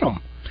would get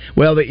them.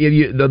 Well,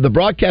 the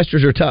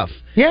broadcasters are tough.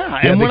 Yeah,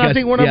 and I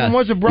think one of them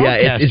was a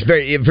broadcaster. Yeah, it's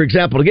very. For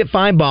example, to get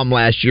Feinbaum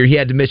last year, he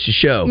had to miss the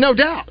show. No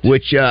doubt.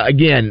 Which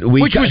again,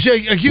 which was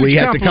a huge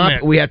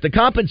compliment. We have to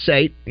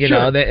compensate,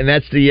 sure. And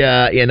that's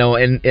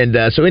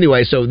the so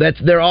anyway, so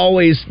they're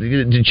always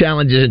the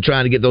challenges in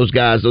trying to get those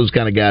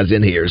kind of guys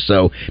in here.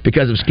 So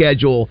because of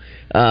schedule,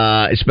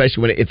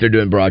 especially if they're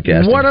doing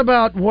broadcasting. What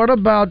about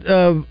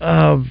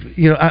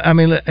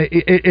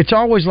it's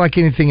always like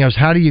anything else.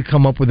 How do you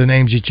come up with the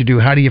names that you do?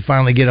 How do you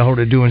finally get a hold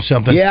of doing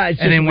something? Yeah,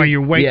 and then while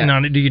you're waiting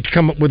on it, do you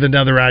come up with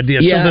another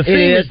idea? Yeah, so the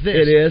theme is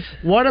this. It is.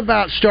 What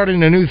about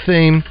starting a new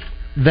theme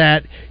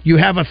that you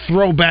have a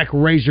throwback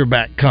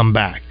Razorback come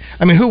back?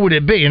 I mean, who would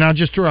it be? And I'll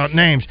just throw out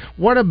names.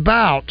 What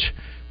about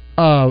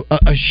a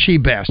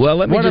She-Best?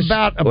 Well,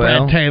 about a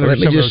Brad Taylor? Let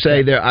me just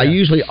say I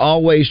usually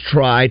always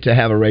try to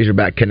have a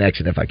Razorback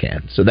connection if I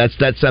can. So that's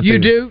something you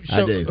do.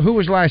 I do. Who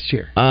was last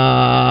year?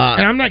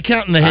 And I'm not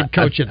counting the head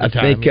coach at the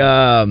time. I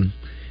think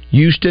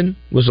Houston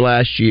was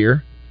last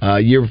year.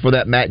 Year before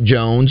that, Matt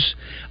Jones.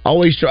 I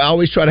always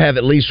try to have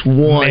at least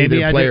one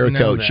either player or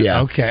coach. That.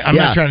 Yeah. Okay. I'm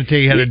not trying to tell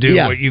you how to do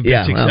what you've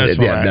been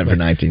successful at. I've done for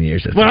 19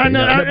 years. Well, I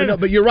know.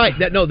 But you're right.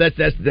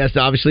 That's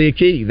obviously a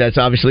key. That's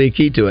obviously a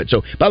key to it.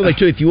 So, by the way,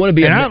 too, if you want to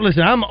be,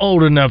 listen, I'm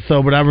old enough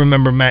though, but I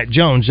remember Matt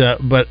Jones.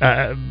 But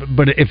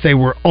if they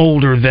were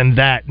older than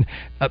that,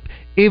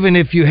 even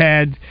if you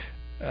had.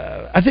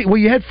 I think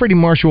you had Freddie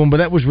Marshall, but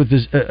that was with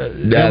the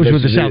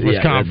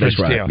Southwest Conference. That's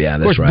right. Deal. Yeah,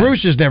 that's of course, right.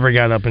 Bruce has never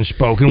got up and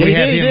spoken. He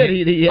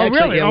did. He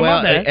actually, really?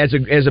 Well,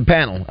 as a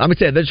panel. I'm gonna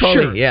say that's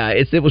probably sure. Yeah,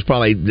 it was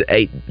probably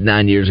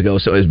 8-9 years ago.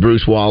 So it was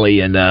Bruce,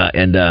 Wally, and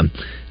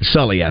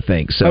Sully, I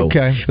think. So,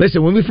 okay.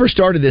 Listen, when we first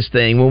started this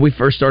thing,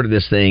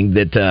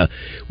 that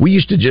we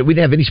used to we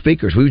didn't have any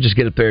speakers. We would just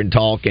get up there and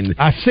talk. And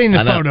I've seen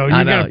the photo.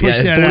 You got to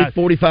push that out.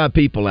 45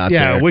 people out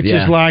there. Which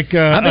is like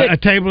a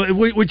table,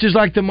 which is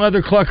like the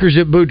Mother Cluckers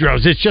at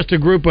Boudreaux's. It's just a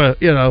group of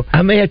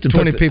I may have to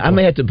 20 people. I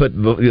may have to put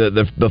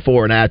the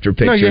before and after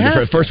picture. No,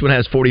 the first one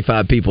has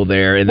 45 people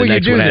there, and the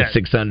next one has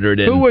 600.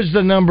 Who was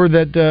the number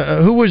that?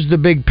 Who was the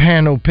big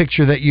panel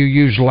picture that you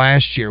used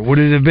last year? Would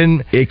it have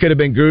been? It could have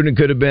been Gruden.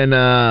 Could have been.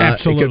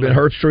 Absolutely. It could have been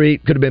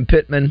Herbstreit. Could have been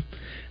Pittman.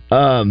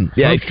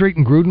 Herbstreit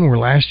and Gruden were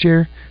last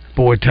year.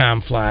 Boy,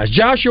 time flies.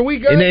 Josh, are we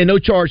good? And no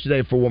charge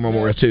today for War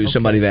Memorial, too. Okay.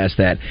 Somebody asked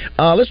that.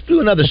 Let's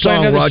do another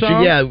song, Roger.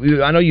 Song?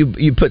 Yeah, I know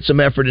you put some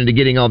effort into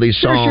getting all these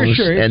songs.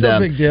 Sure. It's and no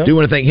big deal. Do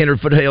want to thank Henry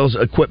Foothills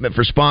Equipment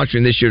for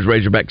sponsoring this year's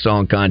Razorback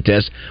Song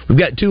Contest. We've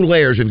got two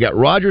layers. We've got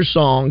Roger's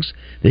songs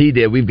that he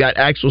did. We've got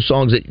actual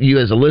songs that you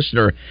as a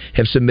listener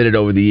have submitted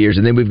over the years.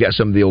 And then we've got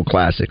some of the old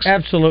classics.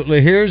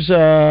 Absolutely. Here's,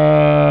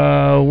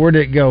 where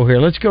did it go here?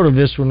 Let's go to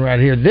this one right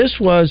here. This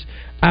was,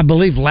 I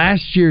believe,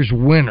 last year's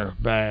winner,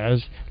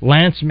 Baz.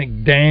 Lance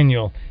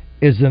McDaniel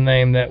is the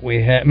name that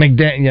we had.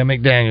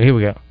 McDaniel. Here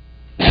we go.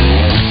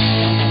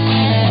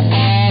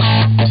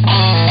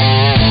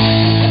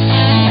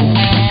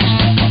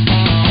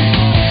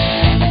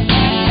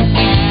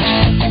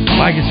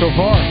 Like it so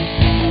far.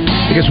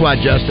 I think that's why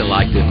Justin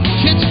liked it.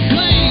 Catch a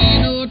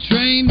plane or a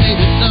train,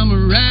 maybe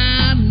summer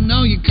ride, and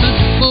all your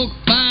country folk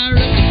fire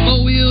up the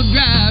four-wheel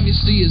drive. You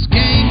see it's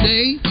game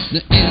day,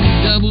 the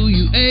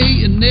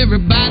NWA, and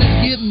everybody's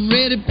getting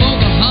ready for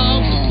the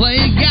Hogs to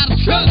play. Got a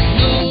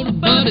truckload of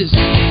buddies,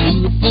 a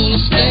cooler full of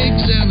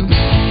steaks and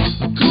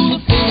a cooler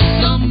full of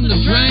something to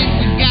drink.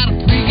 We got a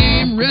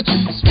pregame retro,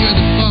 that's where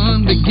the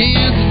fun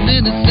begins, and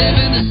then the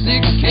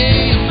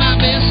 76K of my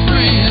best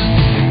friend.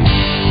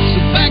 So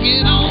back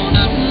it on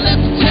up and let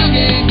the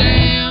tailgate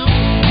down.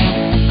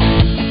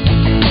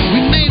 We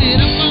made it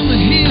up on the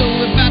hill,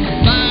 we're about to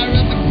fire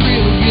up the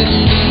grill, get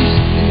loose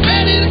and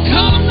ready to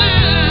call them out.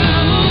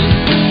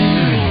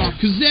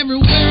 'Cause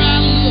everywhere I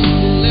look,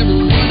 well,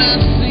 everyone I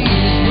see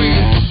is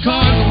wearing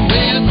cardinal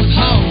red with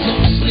hogs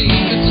on the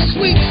sleeve. It's a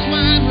sweet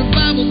swine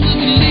revival, the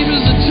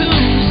believers are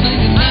tuned,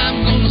 singing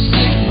I'm gonna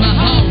stick my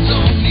hogs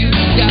on you.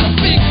 Got a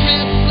big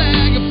red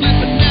flag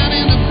flipping out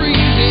in the breeze,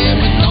 yeah,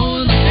 we're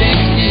throwing the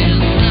pigskin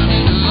around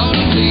in the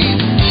autumn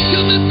leaves.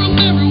 Coming from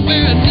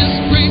everywhere in this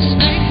great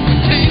state, we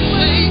can't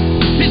wait.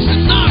 It's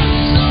an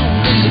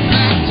Arkansas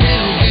Razorback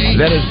tailgate.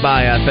 That is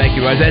by, thank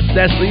you, Raj.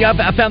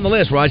 I found the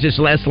list, Raj. It's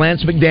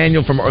Lance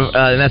McDaniel from,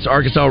 and that's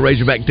Arkansas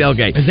Razorback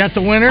Tailgate. Is that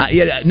the winner?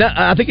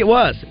 I think it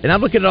was. And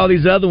I'm looking at all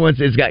these other ones.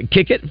 It's got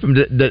Kick It from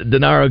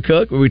Denaro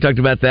Cook, where we talked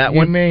about that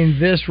one. You mean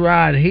this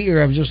right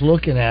here? I'm just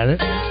looking at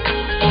it.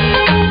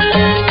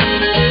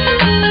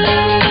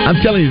 I'm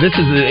telling you, this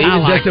is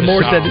even Justin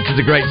Moore said this is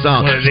a great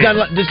song. It's got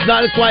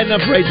not quite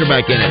enough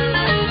Razorback in it.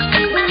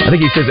 I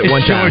think he says it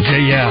one time.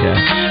 Georgia,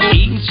 yeah.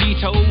 Eating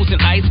Cheetos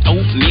and iced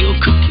oatmeal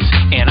cookies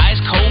and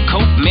ice cold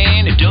Coke,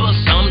 man, it does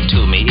something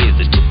to me. It's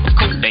a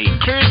typical day.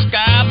 Clear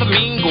sky, but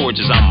mean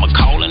gorgeous. I'm a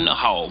call in the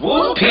hall.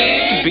 Whoop,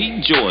 pig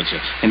beat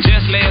Georgia. And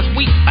just last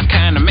week, I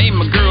kinda made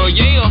my girl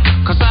yell,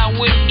 'cause I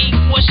wouldn't eat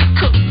what she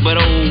cooked. But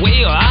oh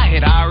well, I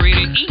had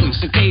already eaten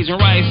some Cajun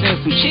rice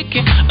and some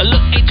chicken, a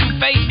little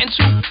etouffee and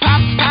two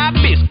pie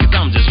biscuits.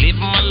 I'm just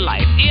living my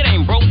life. It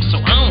ain't broke,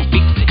 so I don't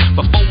fix it.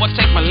 Before I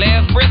take my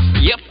last breath,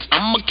 yep,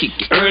 I'ma kick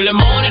it. Early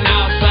morning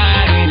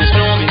outside and it's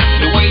stormy.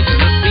 The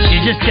wages are seen. You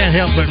just can't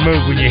help but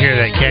move when you hear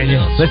that, can you?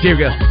 Let's hear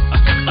it go.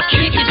 I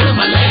kick it to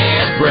my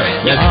last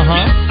breath.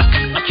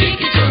 I kick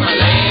it to my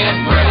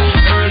last breath.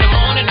 Early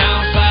morning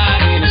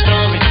outside and it's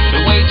stormy.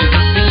 The wages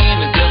are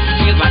seen. It just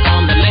feels like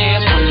I'm the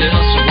last one,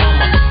 little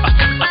shawarma.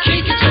 I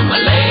kick it to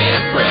my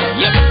last breath.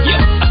 Yep.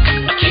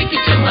 I kick it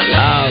to my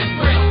last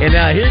breath. And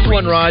here's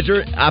one,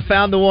 Roger. I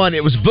found the one.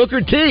 It was Booker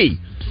T.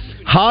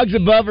 Hogs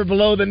above or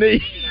below the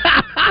knee.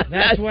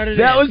 That's what it is.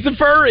 That was the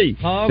furry.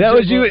 That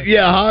was you.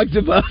 Yeah, hogs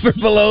above or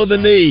below the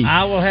knee.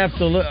 I will have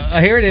to look.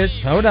 Here it is.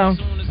 Hold on.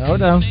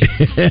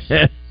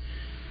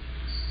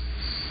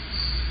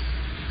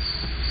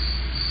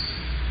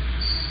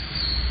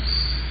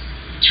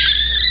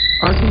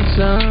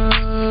 Arkansas.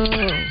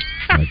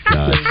 My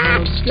God.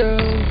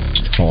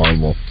 It's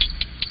horrible.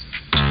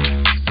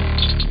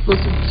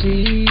 Booker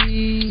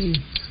T.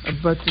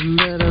 About to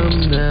let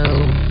them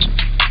know.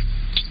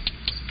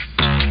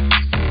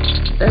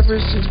 Ever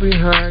since we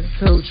hired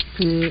Coach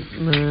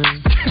Pittman,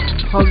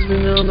 Hogs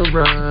been on the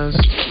rise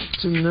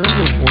to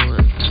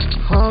 #1.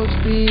 Hogs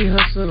be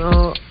hustling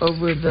all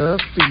over the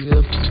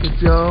field.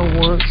 If y'all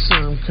want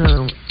some,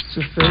 come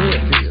to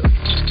Fayetteville.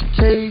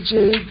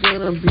 KJ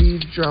gonna be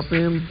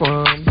dropping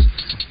bombs.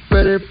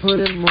 Better put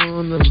him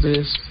on the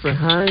list for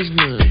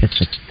Heisman.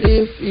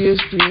 If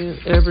ESPN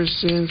ever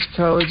since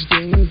college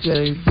game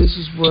day, this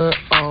is what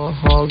all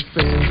Hog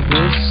fans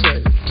will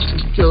say.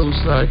 It goes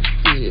like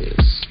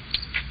this.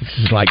 This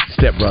is like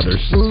Step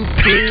Brothers.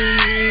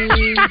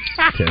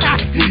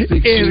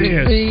 It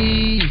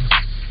is.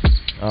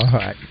 All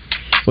right.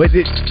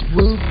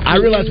 I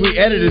realized we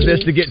edited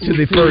this to get to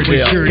the first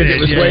deal because it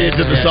was way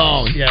into the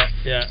song. Yeah.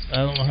 I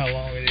don't know how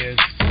long it is.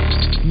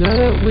 Now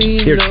that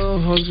we know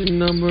Hogs are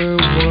number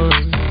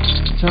one,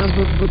 time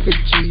for Booker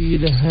T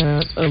to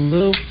have a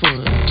little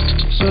fun.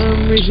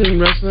 Some reason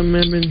wrestling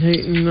man been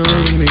hating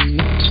on me.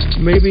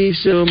 Maybe he's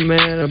still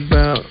mad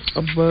about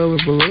above or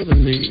below the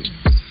knee.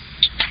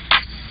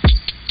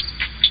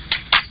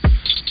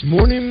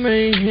 Morning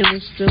Mayhem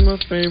is still my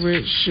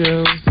favorite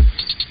show,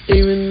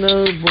 even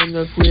though when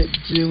I quit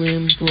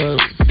doing blow.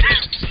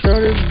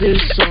 Started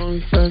this song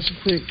fast and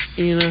quick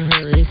in a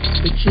hurry.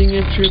 The king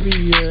of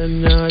trivia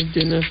now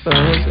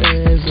identifies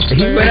as a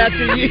He went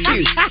after you.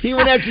 He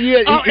went after you.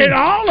 In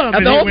all of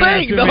it. The whole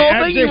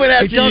thing he went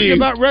after you. Talking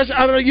about wrestling.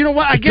 I mean, you know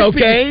what? I guess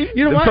cocaine.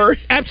 You know what?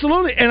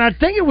 Absolutely. And I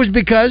think it was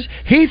because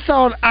he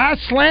thought I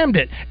slammed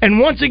it. And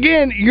once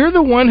again, you're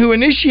the one who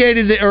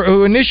initiated it, or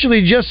who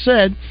initially just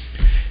said,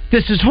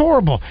 this is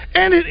horrible.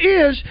 And it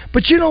is,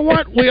 but you know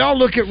what? We all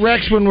look at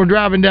Rex when we're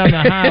driving down the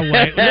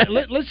highway.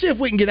 Let's see if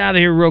we can get out of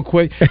here real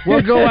quick.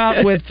 We'll go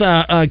out with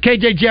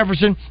KJ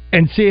Jefferson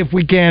and see if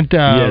we can't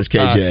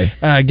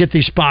get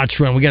these spots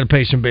run. We got to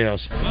pay some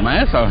bills.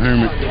 Man, it's a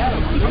hermit.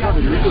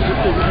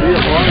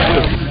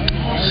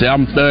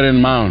 7:30 in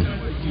the morning,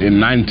 in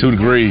 92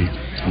 degrees.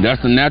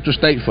 That's the natural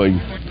state for you.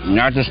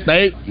 Natural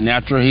state,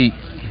 natural heat.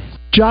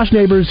 Josh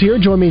Neighbors here.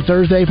 Join me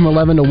Thursday from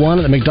 11 to 1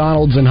 at the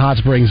McDonald's in Hot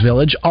Springs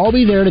Village. I'll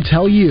be there to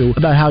tell you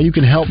about how you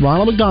can help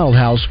Ronald McDonald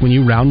House when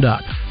you round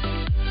up.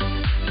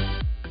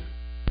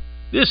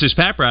 This is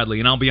Pat Bradley,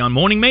 and I'll be on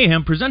Morning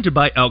Mayhem presented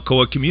by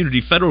Alcoa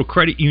Community Federal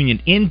Credit Union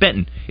in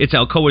Benton. It's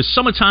Alcoa's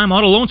summertime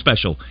auto loan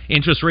special.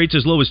 Interest rates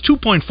as low as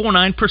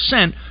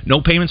 2.49%,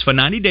 no payments for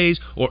 90 days,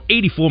 or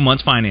 84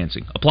 months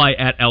financing. Apply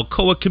at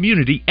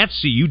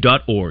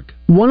alcoacommunityfcu.org.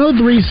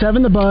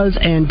 103.7 The Buzz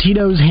and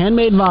Tito's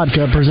Handmade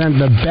Vodka present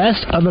the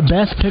Best of the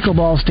Best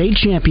Pickleball State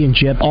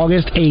Championship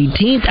August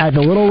 18th at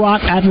the Little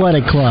Rock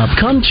Athletic Club.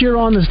 Come cheer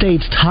on the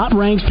state's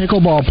top-ranked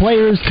pickleball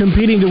players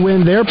competing to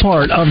win their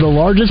part of the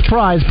largest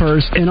prize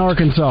purse in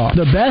Arkansas.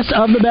 The Best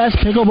of the Best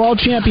Pickleball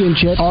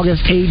Championship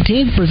August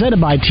 18th presented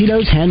by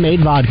Tito's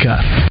Handmade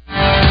Vodka.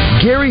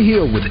 Gary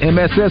Hill with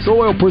MSS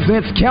Oil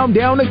presents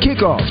Countdown to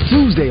Kickoff,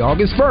 Tuesday,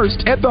 August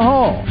 1st at the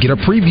Hall. Get a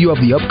preview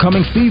of the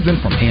upcoming season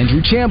from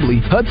Andrew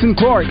Chambly, Hudson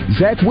Clark,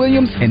 Zach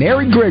Williams, and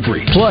Eric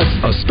Gregory, plus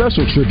a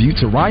special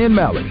tribute to Ryan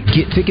Malley.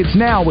 Get tickets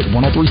now at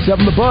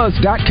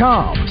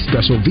 1037thebuzz.com.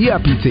 Special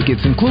VIP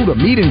tickets include a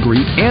meet and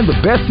greet and the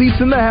best seats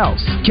in the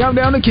house.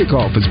 Countdown to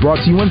Kickoff is brought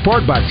to you in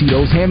part by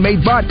Tito's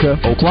Handmade Vodka,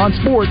 Oaklawn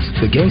Sports,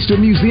 the Gangster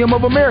Museum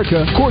of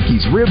America,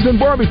 Corky's Ribs and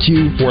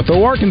Barbecue,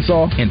 Ortho,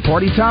 Arkansas, and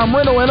Party Time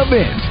Rental and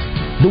Events.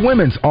 The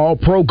Women's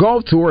All-Pro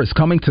Golf Tour is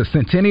coming to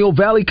Centennial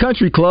Valley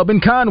Country Club in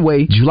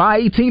Conway,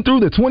 July 18th through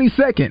the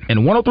 22nd,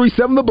 and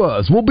 1037 The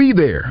Buzz will be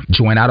there.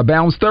 Join Out of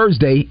Bounds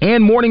Thursday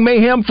and Morning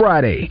Mayhem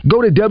Friday.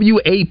 Go to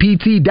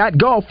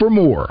WAPT.golf for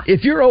more.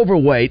 If you're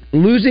overweight,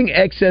 losing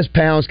excess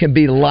pounds can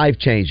be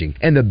life-changing,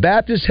 and the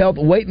Baptist Health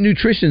Weight and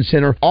Nutrition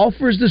Center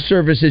offers the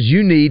services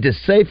you need to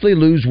safely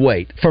lose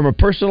weight. From a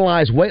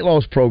personalized weight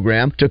loss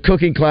program to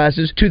cooking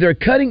classes to their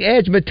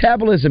cutting-edge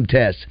metabolism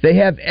tests, they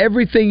have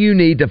everything you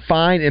need to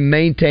find and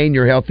maintain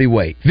your healthy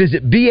weight.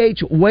 Visit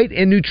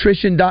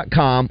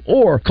bhweightandnutrition.com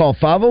or call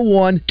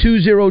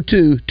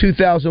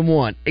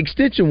 501-202-2001,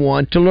 extension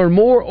 1 to learn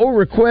more or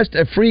request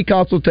a free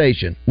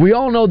consultation. We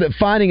all know that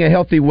finding a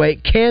healthy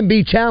weight can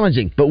be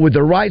challenging, but with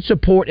the right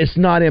support, it's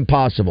not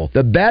impossible.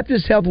 The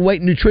Baptist Health Weight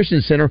and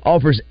Nutrition Center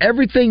offers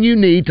everything you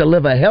need to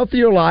live a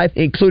healthier life,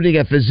 including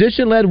a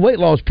physician-led weight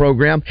loss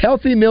program,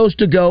 healthy meals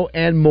to go,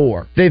 and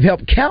more. They've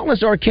helped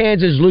countless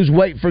Arkansans lose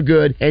weight for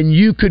good, and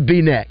you could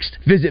be next.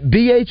 Visit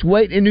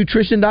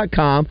bhweightandnutrition.com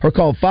or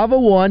call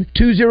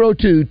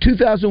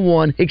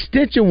 501-202-2001,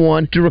 extension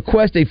 1 to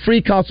request a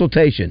free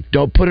consultation.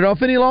 Don't put it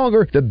off any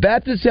longer. The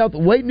Baptist Health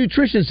Weight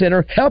Nutrition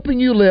Center, helping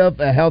you live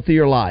a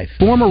healthier life.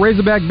 Former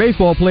Razorback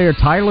baseball player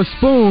Tyler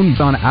Spoon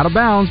on Out of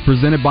Bounds,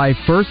 presented by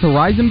First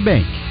Horizon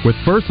Bank. With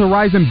First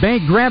Horizon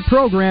Bank grant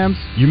programs,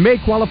 you may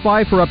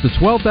qualify for up to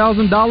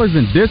 $12,000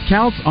 in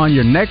discounts on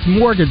your next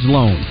mortgage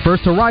loan.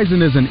 First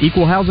Horizon is an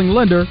equal housing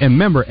lender and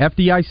member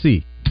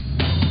FDIC.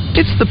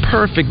 It's the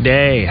perfect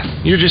day.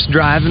 You're just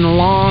driving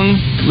along,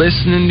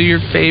 listening to your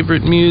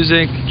favorite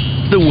music,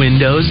 the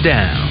windows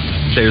down.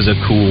 There's a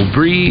cool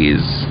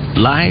breeze.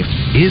 Life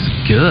is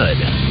good.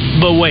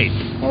 But wait,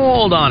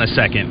 hold on a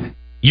second.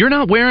 You're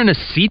not wearing a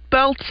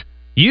seatbelt?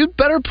 You'd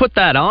better put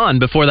that on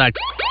before that...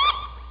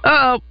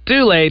 Uh-oh,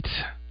 too late.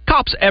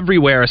 Cops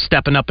everywhere are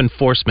stepping up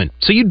enforcement,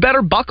 so you'd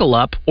better buckle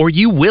up or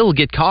you will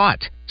get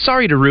caught.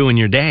 Sorry to ruin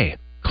your day.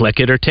 Click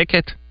it or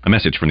ticket. A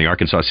message from the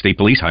Arkansas State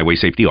Police Highway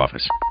Safety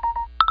Office.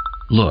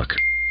 Look,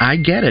 I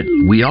get it.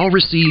 We all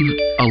receive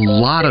a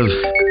lot of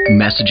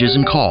messages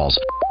and calls.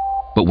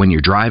 But when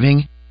you're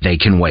driving, they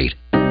can wait.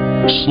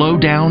 Slow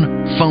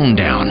down, phone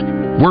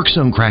down. Work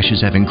zone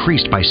crashes have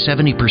increased by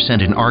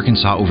 70% in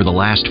Arkansas over the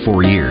last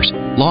 4 years.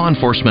 Law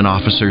enforcement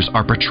officers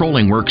are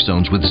patrolling work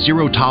zones with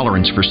zero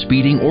tolerance for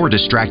speeding or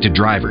distracted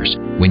drivers.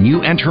 When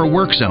you enter a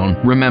work zone,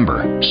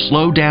 remember,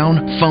 slow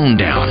down, phone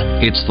down.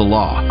 It's the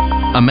law.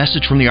 A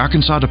message from the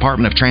Arkansas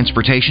Department of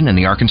Transportation and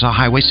the Arkansas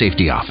Highway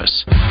Safety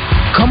Office.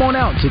 Come on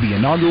out to the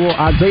inaugural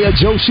Isaiah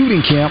Joe Shooting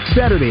Camp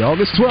Saturday,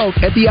 August 12th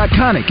at the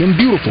iconic and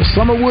beautiful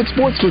Summerwood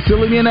Sports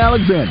Facility in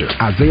Alexander.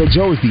 Isaiah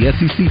Joe is the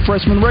SEC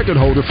freshman record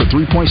holder for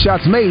three-point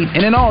shots made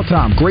and an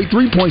all-time great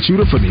three-point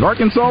shooter for the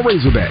Arkansas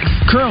Razorbacks.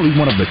 Currently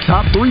one of the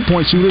top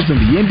three-point shooters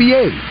in the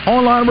NBA.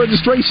 Online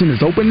registration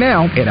is open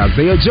now at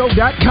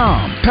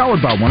IsaiahJoe.com. Powered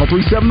by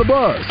 103.7 The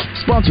Buzz.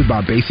 Sponsored by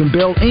Basin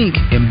Bell Inc.,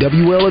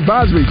 MWL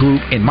Advisory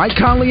Group, and Mike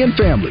Conley and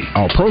family.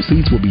 All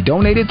proceeds will be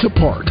donated to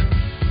Park.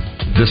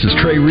 This is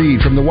Trey Reed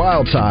from the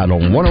Wild Side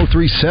on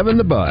 103.7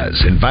 The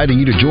Buzz, inviting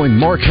you to join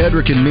Mark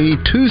Hedrick and me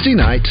Tuesday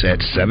nights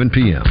at 7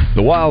 p.m.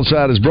 The Wild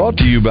Side is brought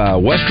to you by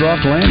West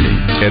Rock Landing,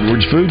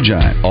 Edwards Food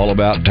Giant, All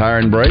About Tire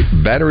and Brake,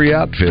 Battery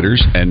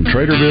Outfitters, and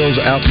Traderville's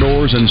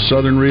Outdoors and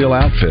Southern Reel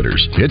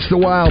Outfitters. It's The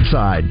Wild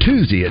Side,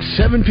 Tuesday at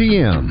 7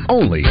 p.m.,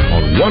 only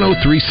on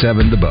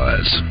 103.7 The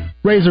Buzz.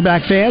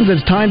 Razorback fans,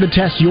 it's time to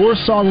test your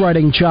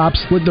songwriting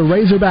chops with the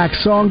Razorback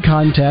Song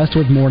Contest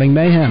with Morning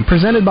Mayhem,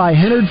 presented by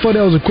Hennard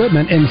Foothills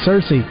Equipment in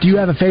Searcy. Do you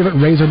have a favorite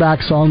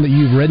Razorback song that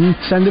you've written?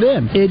 Send it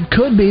in. It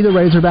could be the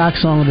Razorback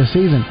Song of the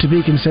Season. To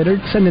be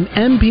considered, send an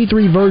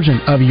MP3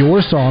 version of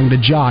your song to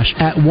Josh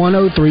at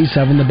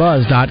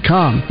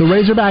 1037thebuzz.com. The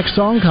Razorback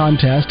Song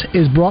Contest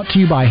is brought to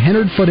you by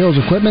Hennard Foothills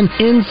Equipment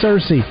in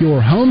Searcy,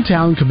 your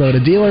hometown Kubota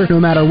dealer,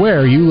 no matter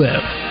where you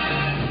live.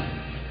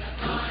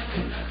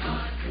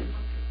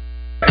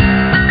 And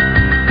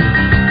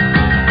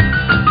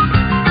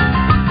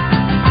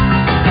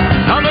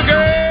the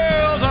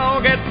girls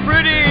all get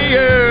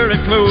prettier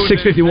and clothes.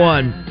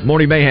 6:51,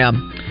 Morning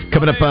Mayhem.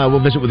 Coming up, we'll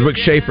visit with Rick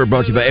Schaefer,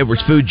 brought to you by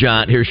Edwards Food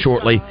Giant here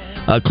shortly.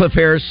 Cliff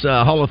Harris,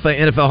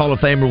 NFL Hall of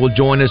Famer, will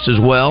join us as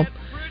well.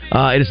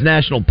 It is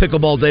National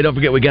Pickleball Day. Don't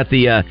forget, we got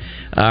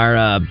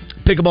our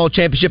Pickleball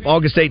Championship,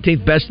 August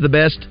 18th, best of the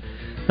best.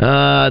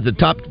 The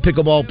top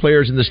pickleball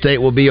players in the state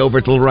will be over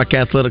at the Little Rock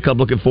Athletic Club.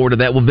 Looking forward to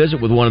that. We'll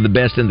visit with one of the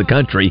best in the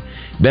country,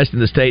 best in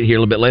the state here a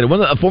little bit later.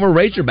 A former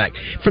Razorback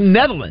from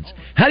Netherlands.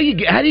 How do you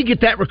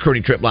get that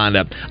recruiting trip lined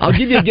up? I'll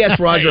give you a guess,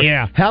 Roger.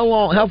 Yeah.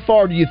 How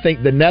far do you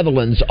think the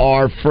Netherlands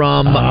are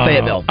from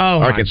Fayetteville,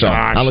 Arkansas?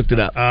 I looked it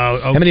up.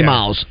 Okay. How many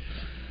miles?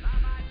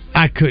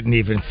 I couldn't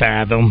even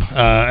fathom,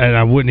 and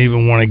I wouldn't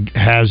even want to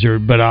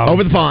hazard. But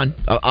over the pond,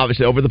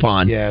 obviously over the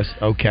pond. Yes,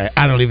 okay.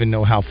 I don't even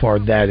know how far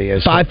that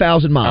is.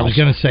 5,000 miles. I was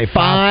going to say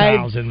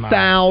 5,000 miles.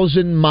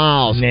 5,000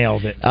 miles.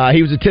 Nailed it.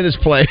 He was a tennis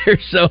player.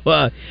 So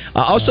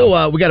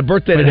also we got a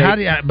birthday today. How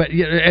do you? I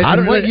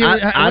don't know. What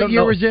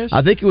year was this?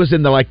 I think it was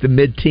in the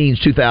mid-teens,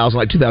 2000,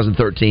 like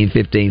 2013,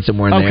 15,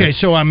 somewhere in there. Okay,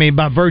 so I mean,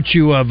 by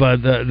virtue of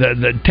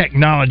the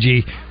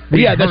technology.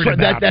 Yeah, that's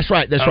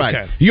right. That's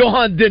right.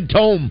 Johan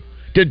Dentom.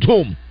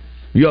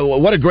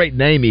 What a great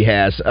name he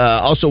has.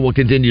 Also, we'll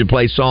continue to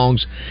play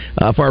songs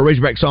for our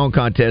Razorback Song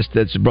Contest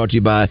that's brought to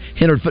you by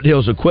Hennard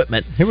Foothills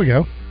Equipment. Here we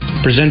go.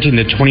 Presenting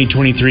the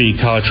 2023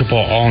 College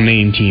Football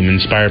All-Name Team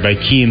inspired by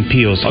Key and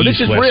Peele's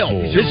East-West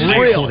Bowl. This is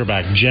real. At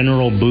quarterback,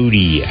 General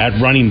Booty.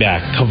 At running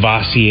back,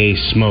 Cavassier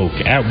Smoke.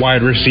 At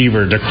wide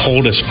receiver,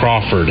 Dakotas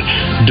Crawford,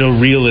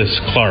 Dorelis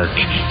Clark,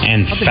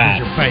 and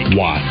Fat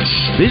Watts.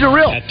 These are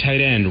real. At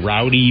tight end,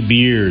 Rowdy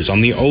Beers.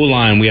 On the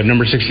O-line, we have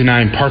number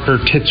 69, Parker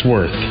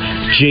Titsworth,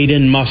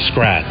 Jaden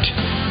Muskrat,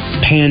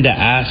 Panda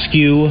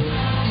Askew,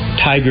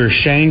 Tiger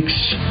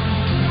Shanks,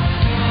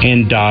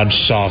 and Dodge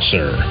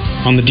Saucer.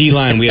 On the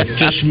D-line, we have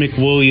Fish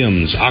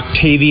McWilliams,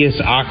 Octavius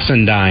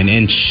Oxendine,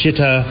 and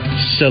Shitta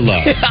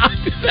Silla.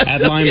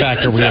 At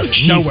linebacker, we have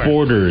Chief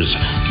Borders,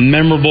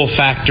 Memorable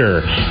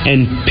Factor,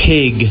 and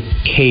Pig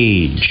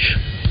Cage.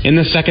 In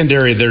the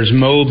secondary, there's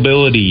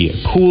Mobility,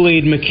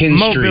 Kool-Aid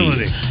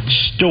McKinstry,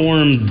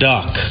 Storm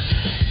Duck,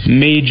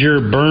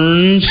 Major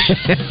Burns,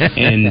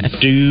 and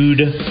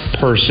Dude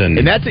Person.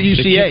 And that's at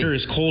UCA. The kicker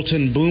is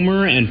Colton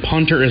Boomer, and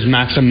punter is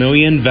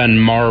Maximilian Van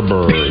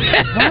Marburg.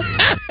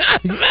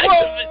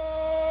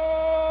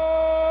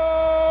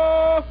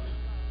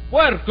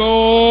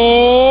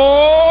 Puerco!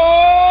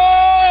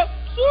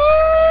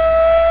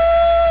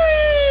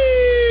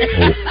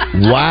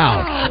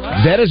 Wow.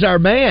 That is our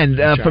man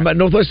from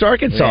Northwest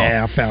Arkansas.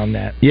 Yeah, I found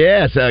that.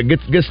 Yes,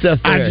 good stuff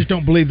there. I just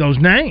don't believe those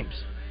names.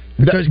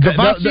 Because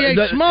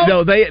Cavassier Smoke.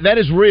 No, that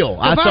is real.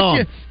 I saw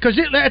him. Because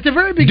at the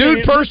very beginning.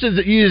 Dude Persons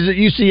at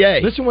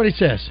UCA. Listen what he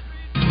says.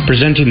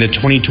 Presenting the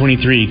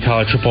 2023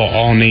 College Football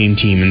All-Name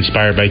Team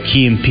inspired by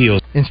Key and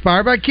Peele.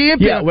 Inspired by Key and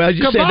Peele. Yeah, well,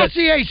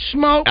 Cavassier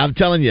Smoke. I'm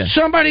telling you.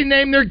 Somebody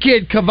named their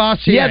kid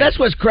Cavassier. Yeah, that's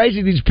what's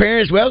crazy. These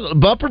parents,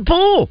 bumper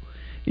pool.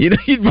 You know,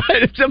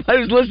 if somebody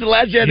was listening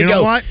last year, you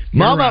know what?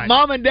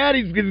 Mom and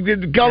Daddy's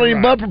calling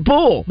him Bumper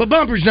Pool. But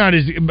Bumper's not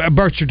his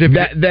birth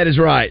certificate. That is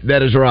right.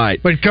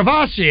 But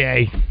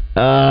Cavassier,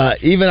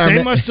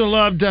 they must have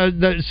loved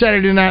the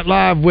Saturday Night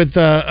Live with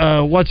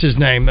what's his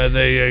name,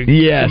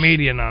 the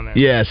comedian on there.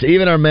 Yes,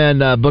 even our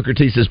man Booker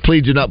T says,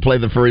 "Please do not play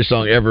the furry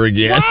song ever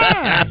again."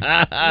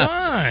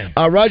 Why?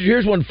 Roger,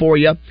 here's one for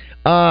you.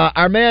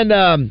 Our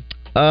man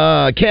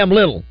Cam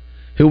Little,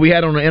 who we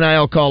had on an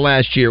NIL call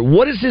last year.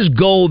 What is his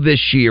goal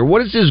this year?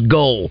 What is his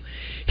goal?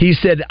 He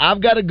said,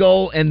 "I've got a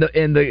goal," and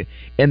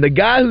the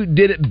guy who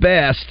did it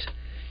best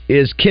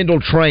is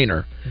Kendall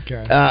Traynor.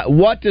 Okay.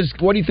 What do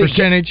you think?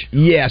 Percentage?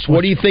 Yes.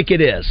 What do you think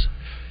it is?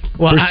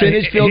 Well,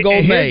 percentage field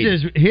goal made.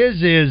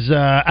 His is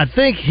I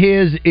think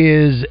his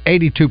is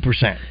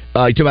 82%. You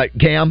talking about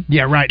Cam?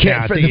 Yeah, right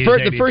now.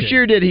 The first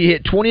year he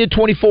hit 20 of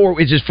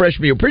 24 is his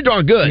freshman year. Pretty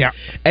darn good. Yeah.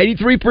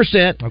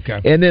 83%.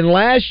 Okay. And then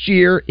last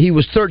year he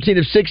was 13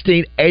 of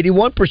 16,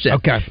 81%.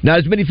 Okay. Not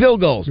as many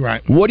field goals.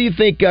 Right. What do you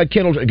think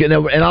Kendall?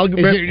 And I'll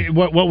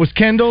what was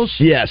Kendall's?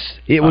 Yes,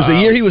 it was the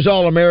year he was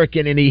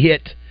All-American and he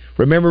hit.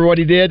 Remember what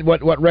he did?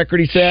 What record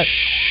he set?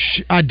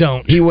 I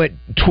don't. He went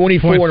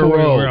 24 in a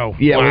row.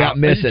 Yeah, wow. Without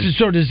missing.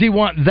 So does he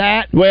want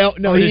that? Well,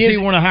 no. Or does he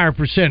want a higher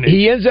percentage?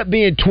 He ends up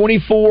being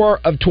 24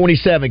 of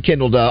 27,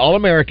 Kendall does,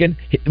 All-American,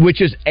 which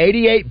is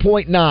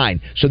 88.9.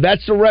 So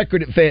that's the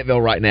record at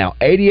Fayetteville right now,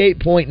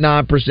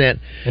 88.9%.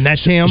 And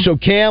that's him? So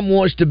Cam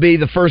wants to be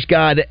the first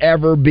guy to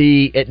ever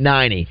be at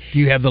 90. Do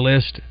you have the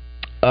list?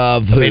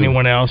 Of who?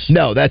 Anyone else?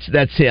 No, that's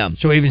him.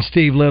 So even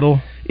Steve Little?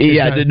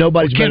 Yeah,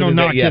 nobody's better than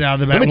knocked that it out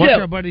of the bag. What's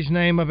our buddy's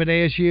name up at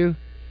ASU?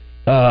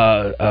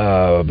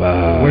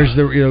 Where's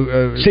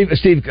the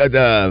Steve?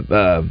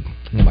 Oh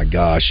my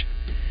gosh,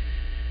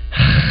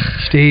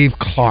 Steve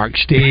Clark,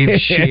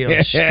 Steve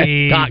Shields,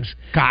 Steve Cox.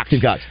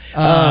 Steve Cox.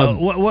 Yeah.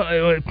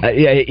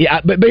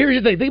 But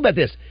here's the thing. Think about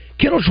this.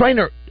 Kendall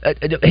Traynor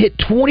hit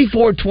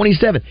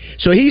 24-27.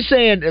 So he's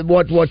saying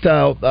what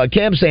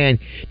Cam's saying,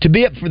 to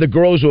be up for the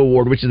Groza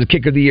Award, which is the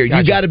kicker of the year,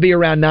 you've got to be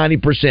around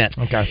 90%.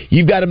 Okay.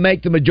 You've got to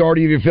make the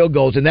majority of your field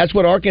goals, and that's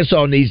what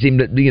Arkansas needs him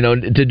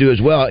to do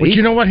as well. But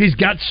you know what? He's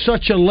got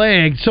such a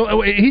leg, so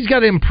he's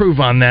got to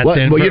improve on that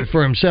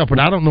for himself. But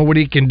I don't know what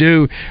he can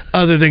do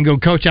other than go,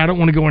 Coach, I don't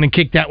want to go in and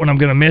kick that when I'm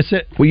going to miss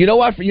it. Well, you know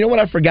what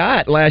I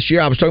forgot last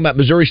year? I was talking about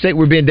Missouri State.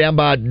 We're being down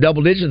by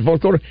double digits in the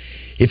fourth quarter.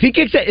 If he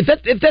kicks that,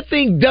 if that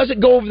thing doesn't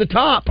go over the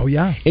top,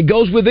 it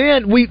goes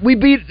within. We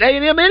beat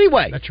A&M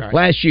anyway. That's right.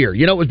 Last year,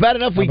 it was bad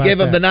enough we gave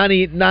him the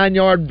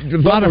 99-yard. A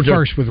lot of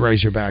first with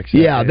Razorbacks.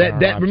 Yeah,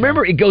 that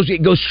remember it goes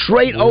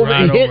straight over.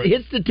 It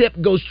hits the tip,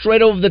 goes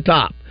straight over the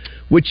top.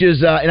 Which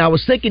is, and I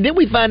was thinking, didn't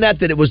we find out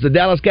that it was the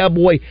Dallas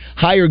Cowboy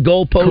higher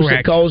goalpost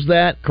that caused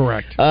that?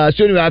 Correct.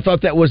 So anyway, I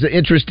thought that was an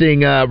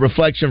interesting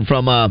reflection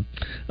from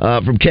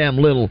Cam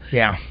Little.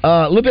 Yeah.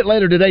 A little bit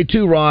later today,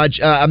 too,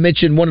 Raj, I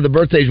mentioned one of the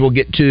birthdays we'll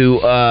get to,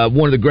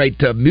 one of the great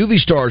movie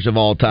stars of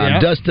all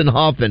time, Dustin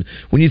Hoffman.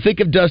 When you think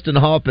of Dustin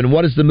Hoffman,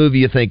 what is the movie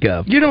you think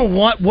of? You know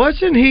what?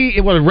 Wasn't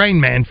he? Well,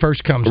 Rain Man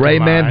first comes to mind.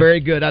 Rain Man,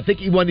 very good. I think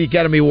he won the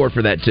Academy Award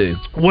for that, too.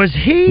 Was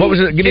he? What was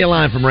it? Give me a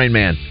line from Rain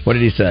Man. What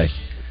did he say?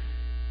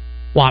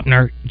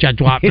 Wapner, Judge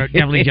Wapner,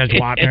 definitely Judge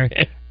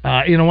Wapner.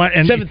 You know what?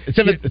 And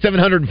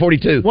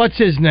 742. What's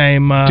his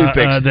name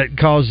that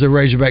calls the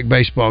Razorback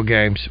baseball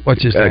games?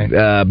 What's his name?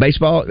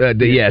 Baseball?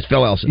 It's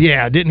Phil Elson.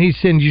 Yeah, didn't he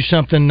send you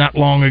something not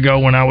long ago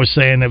when I was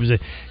saying there was a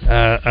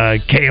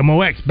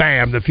KMOX,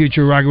 bam, the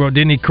future rock and roll?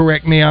 Didn't he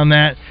correct me on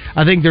that?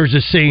 I think there's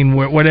a scene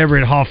where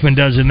whatever Hoffman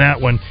does in that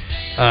one.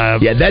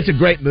 That's a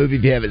great movie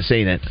if you haven't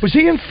seen it. Was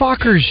he in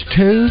Fockers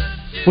too?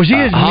 Was he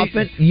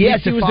Hoffman?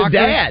 Yes, he was the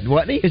dad,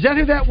 wasn't he? Is that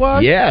who that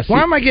was? Yes.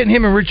 Why am I getting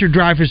him and Richard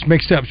Dreyfuss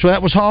mixed up? So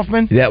that was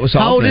Hoffman? That was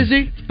Hoffman. How old is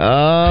he?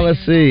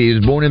 Let's see. He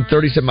was born in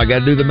 37. I got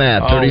to do the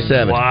math.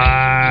 37.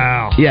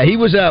 Wow. Yeah, he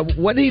was,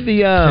 wasn't he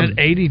the...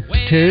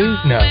 82?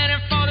 No.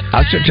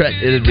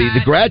 It'd be The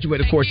Graduate,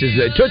 of course, is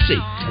Tootsie.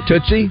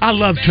 Tootsie? I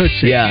love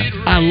Tootsie. Yeah.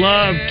 I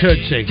love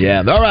Tootsie.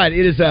 Yeah. All right.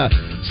 It is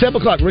 7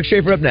 o'clock. Rick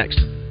Schaefer up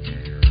next.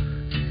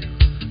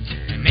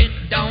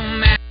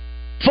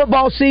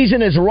 Football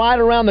season is right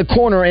around the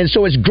corner, and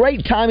so it's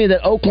great timing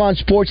that Oaklawn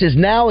Sports is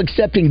now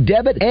accepting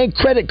debit and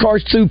credit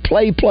cards through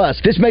Play Plus.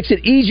 This makes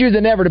it easier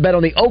than ever to bet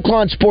on the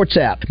Oaklawn Sports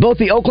app. Both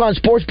the Oaklawn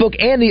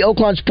Sportsbook and the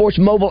Oaklawn Sports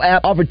mobile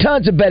app offer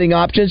tons of betting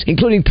options,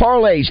 including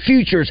parlays,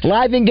 futures,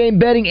 live in-game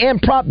betting,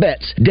 and prop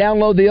bets.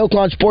 Download the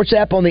Oaklawn Sports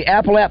app on the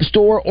Apple App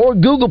Store or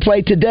Google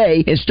Play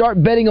today and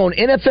start betting on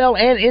NFL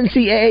and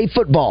NCAA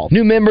football.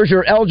 New members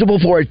are eligible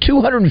for a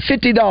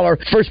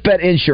 $250 first bet insurance.